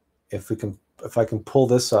 if I can pull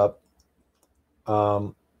this up,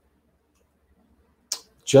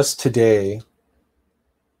 just today,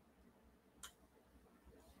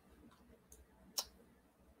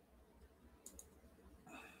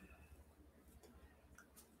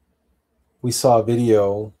 we saw a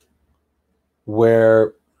video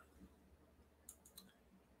where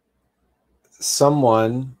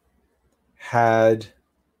someone had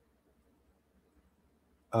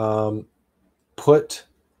put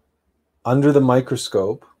under the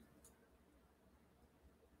microscope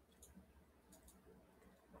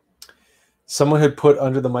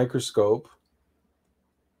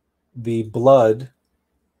the blood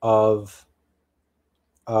of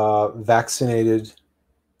vaccinated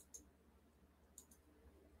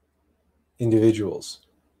individuals.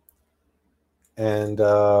 And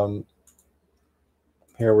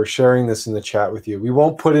here, we're sharing this in the chat with you. We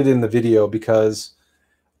won't put it in the video because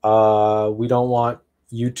we don't want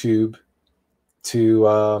YouTube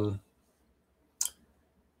to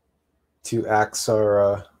axe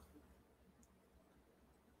our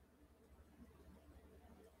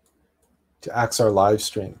live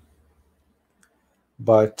stream.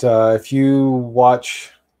 But if you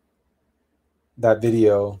watch that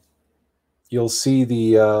video, you'll see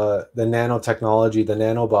the nanotechnology, the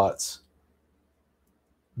nanobots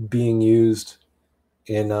being used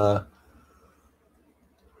in the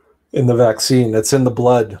vaccine that's in the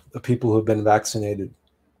blood of people who have been vaccinated.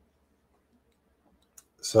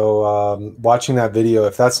 So watching that video,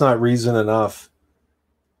 if that's not reason enough,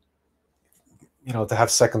 to have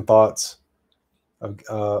second thoughts of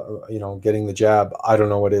getting the jab, I don't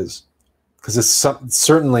know what is, because it's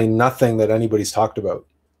certainly nothing that anybody's talked about.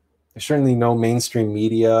 There's certainly no mainstream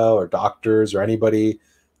media or doctors or anybody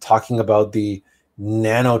talking about the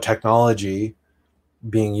nanotechnology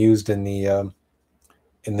being used in the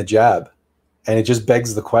jab, and it just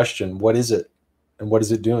begs the question: what is it, and what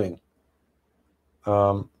is it doing?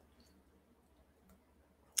 And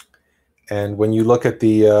when you look at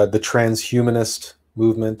the transhumanist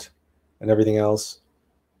movement and everything else,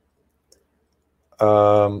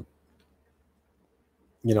 so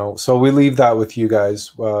we leave that with you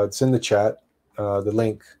guys. It's in the chat, the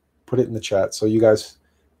link. Put it in the chat so you guys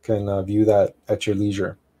can view that at your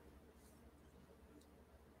leisure.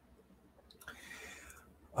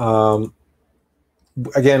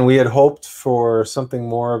 Again, we had hoped for something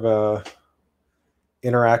more of a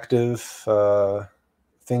interactive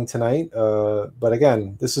thing tonight, but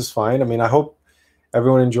again, this is fine. I mean, I hope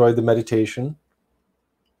everyone enjoyed the meditation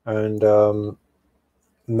and the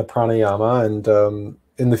pranayama, and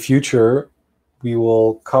in the future we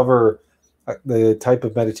will cover the type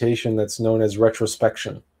of meditation that's known as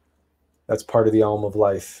retrospection. That's part of the Alm of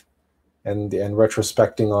Life, and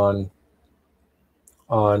retrospecting on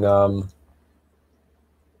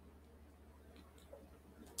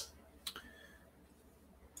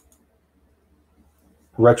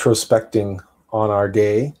our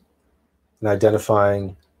day and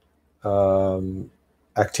identifying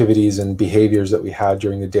activities and behaviors that we had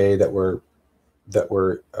during the day that were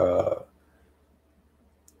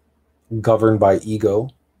governed by ego,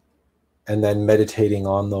 and then meditating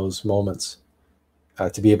on those moments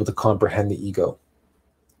to be able to comprehend the ego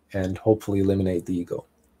and hopefully eliminate the ego.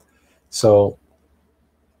 So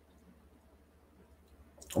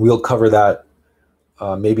we'll cover that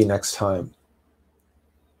maybe next time.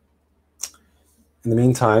 In the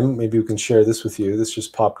meantime, maybe we can share this with you. This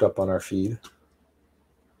just popped up on our feed.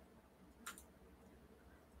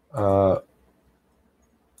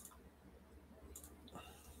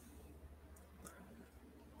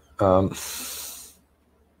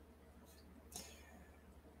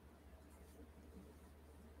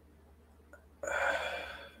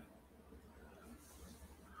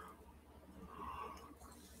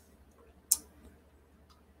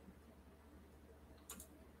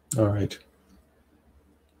 All right.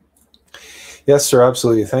 Yes, sir,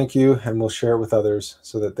 absolutely. Thank you. And we'll share it with others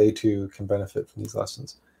so that they too can benefit from these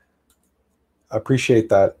lessons. I appreciate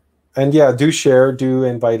that. And yeah, do share, do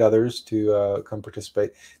invite others to come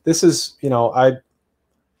participate. This is,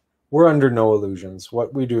 we're under no illusions.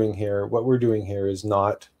 What we're doing here is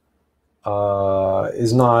never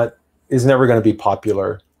going to be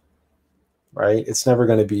popular, right? It's never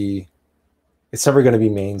going to be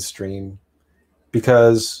mainstream,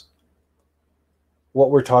 because what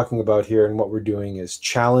we're talking about here and what we're doing is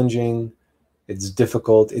challenging, it's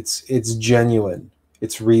difficult, it's genuine,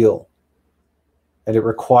 it's real, and it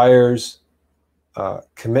requires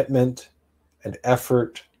commitment and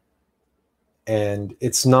effort, and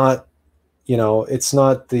it's not, there's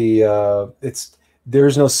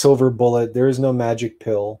no silver bullet, there is no magic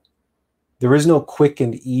pill, there is no quick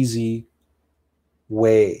and easy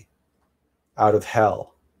way out of hell.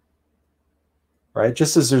 Right?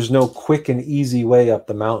 Just as there's no quick and easy way up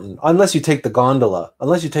the mountain, unless you take the gondola,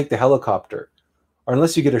 unless you take the helicopter, or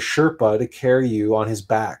unless you get a Sherpa to carry you on his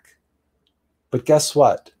back. But guess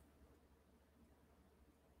what?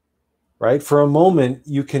 Right? For a moment,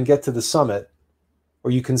 you can get to the summit,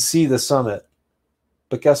 or you can see the summit.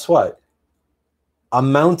 But guess what? A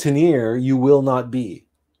mountaineer you will not be.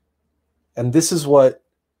 And this is what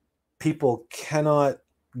people cannot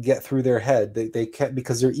get through their head. They can't,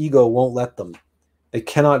 because their ego won't let them. They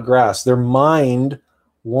cannot grasp. Their mind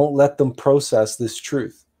won't let them process this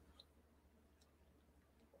truth.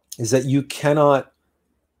 Is that you cannot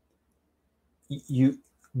you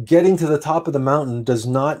getting to the top of the mountain does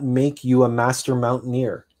not make you a master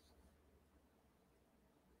mountaineer.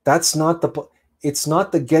 That's not it's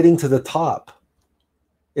not the getting to the top.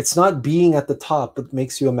 It's not being at the top that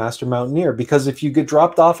makes you a master mountaineer, because if you get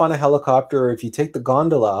dropped off on a helicopter or if you take the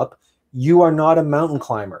gondola up, you are not a mountain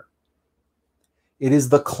climber. It is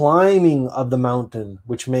the climbing of the mountain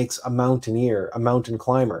which makes a mountaineer, a mountain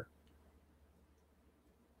climber.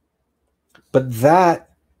 But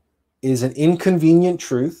that is an inconvenient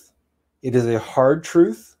truth. It is a hard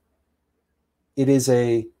truth. It is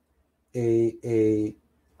a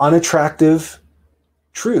unattractive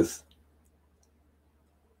truth.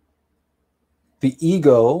 The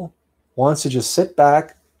ego wants to just sit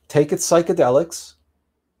back, take its psychedelics,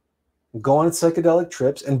 go on its psychedelic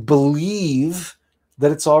trips, and believe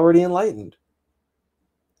that it's already enlightened.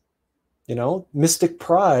 You know, mystic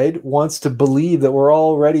pride wants to believe that we're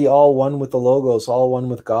already all one with the Logos, all one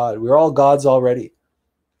with God. We're all gods already.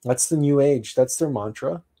 That's the New Age. That's their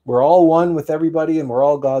mantra. We're all one with everybody and we're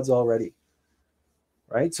all gods already.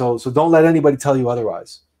 Right? So don't let anybody tell you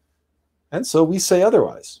otherwise. And so we say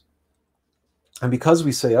otherwise. And because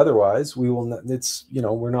we say otherwise, we will not, it's, you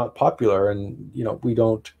know, we're not popular, and, you know, we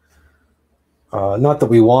don't, not that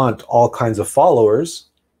we want all kinds of followers.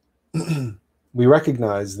 We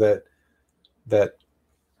recognize that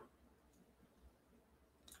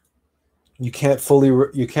you can't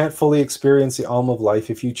fully experience the Alm of life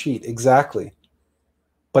if you cheat. Exactly.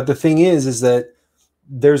 But the thing is that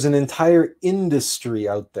there's an entire industry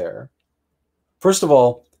out there. First of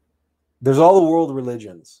all, there's all the world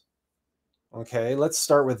religions. Okay, let's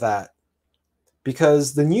start with that.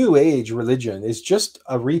 Because the New Age religion is just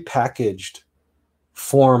a repackaged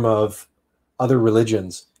form of other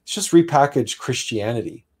religions. It's just repackaged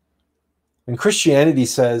Christianity. And Christianity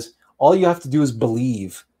says all you have to do is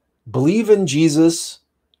believe. Believe in Jesus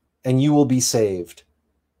and you will be saved.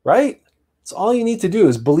 Right? It's all you need to do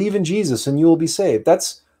is believe in Jesus and you will be saved.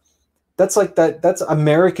 That's like that. That's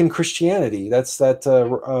American Christianity. That's that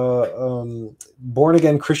born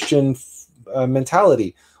again Christian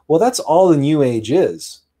mentality. Well, that's all the New Age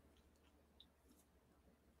is.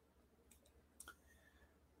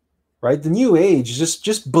 Right? The New Age,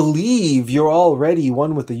 just believe you're already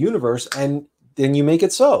one with the universe, and then you make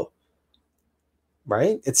it so.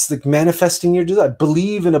 Right? It's like manifesting your desire.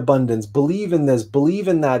 Believe in abundance. Believe in this. Believe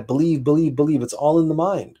in that. Believe. It's all in the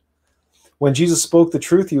mind. When Jesus spoke the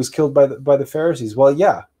truth, he was killed by the Pharisees. Well,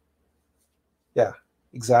 yeah,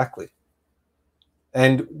 exactly.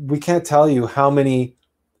 And we can't tell you how many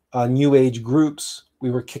New Age groups we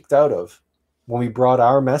were kicked out of when we brought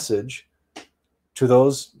our message to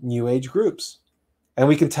those New Age groups. And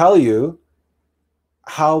we can tell you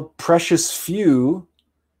how precious few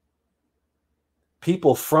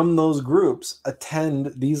people from those groups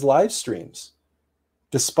attend these live streams,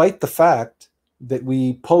 despite the fact that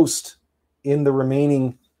we post in the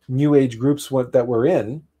remaining New Age groups that we're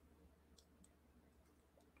in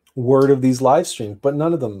word of these live streams, but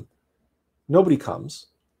nobody comes.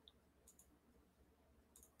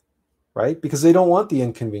 Right? Because they don't want the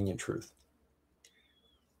inconvenient truth.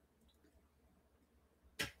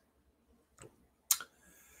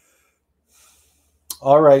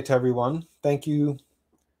 All right, everyone. Thank you.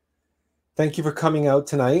 Thank you for coming out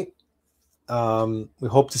tonight. We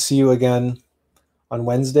hope to see you again on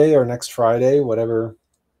Wednesday or next Friday, whatever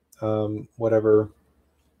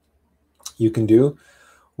you can do.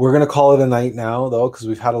 We're going to call it a night now, though, because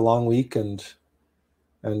we've had a long week, and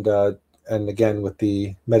again, with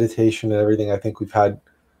the meditation and everything, I think we've had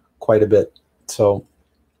quite a bit. So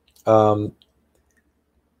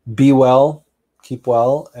be well, keep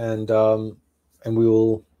well, and we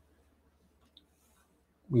will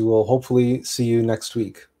hopefully see you next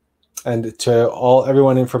week. And to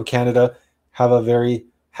everyone in from Canada, have a very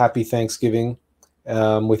happy Thanksgiving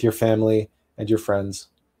with your family and your friends.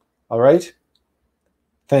 All right?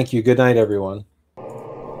 Thank you. Good night, everyone.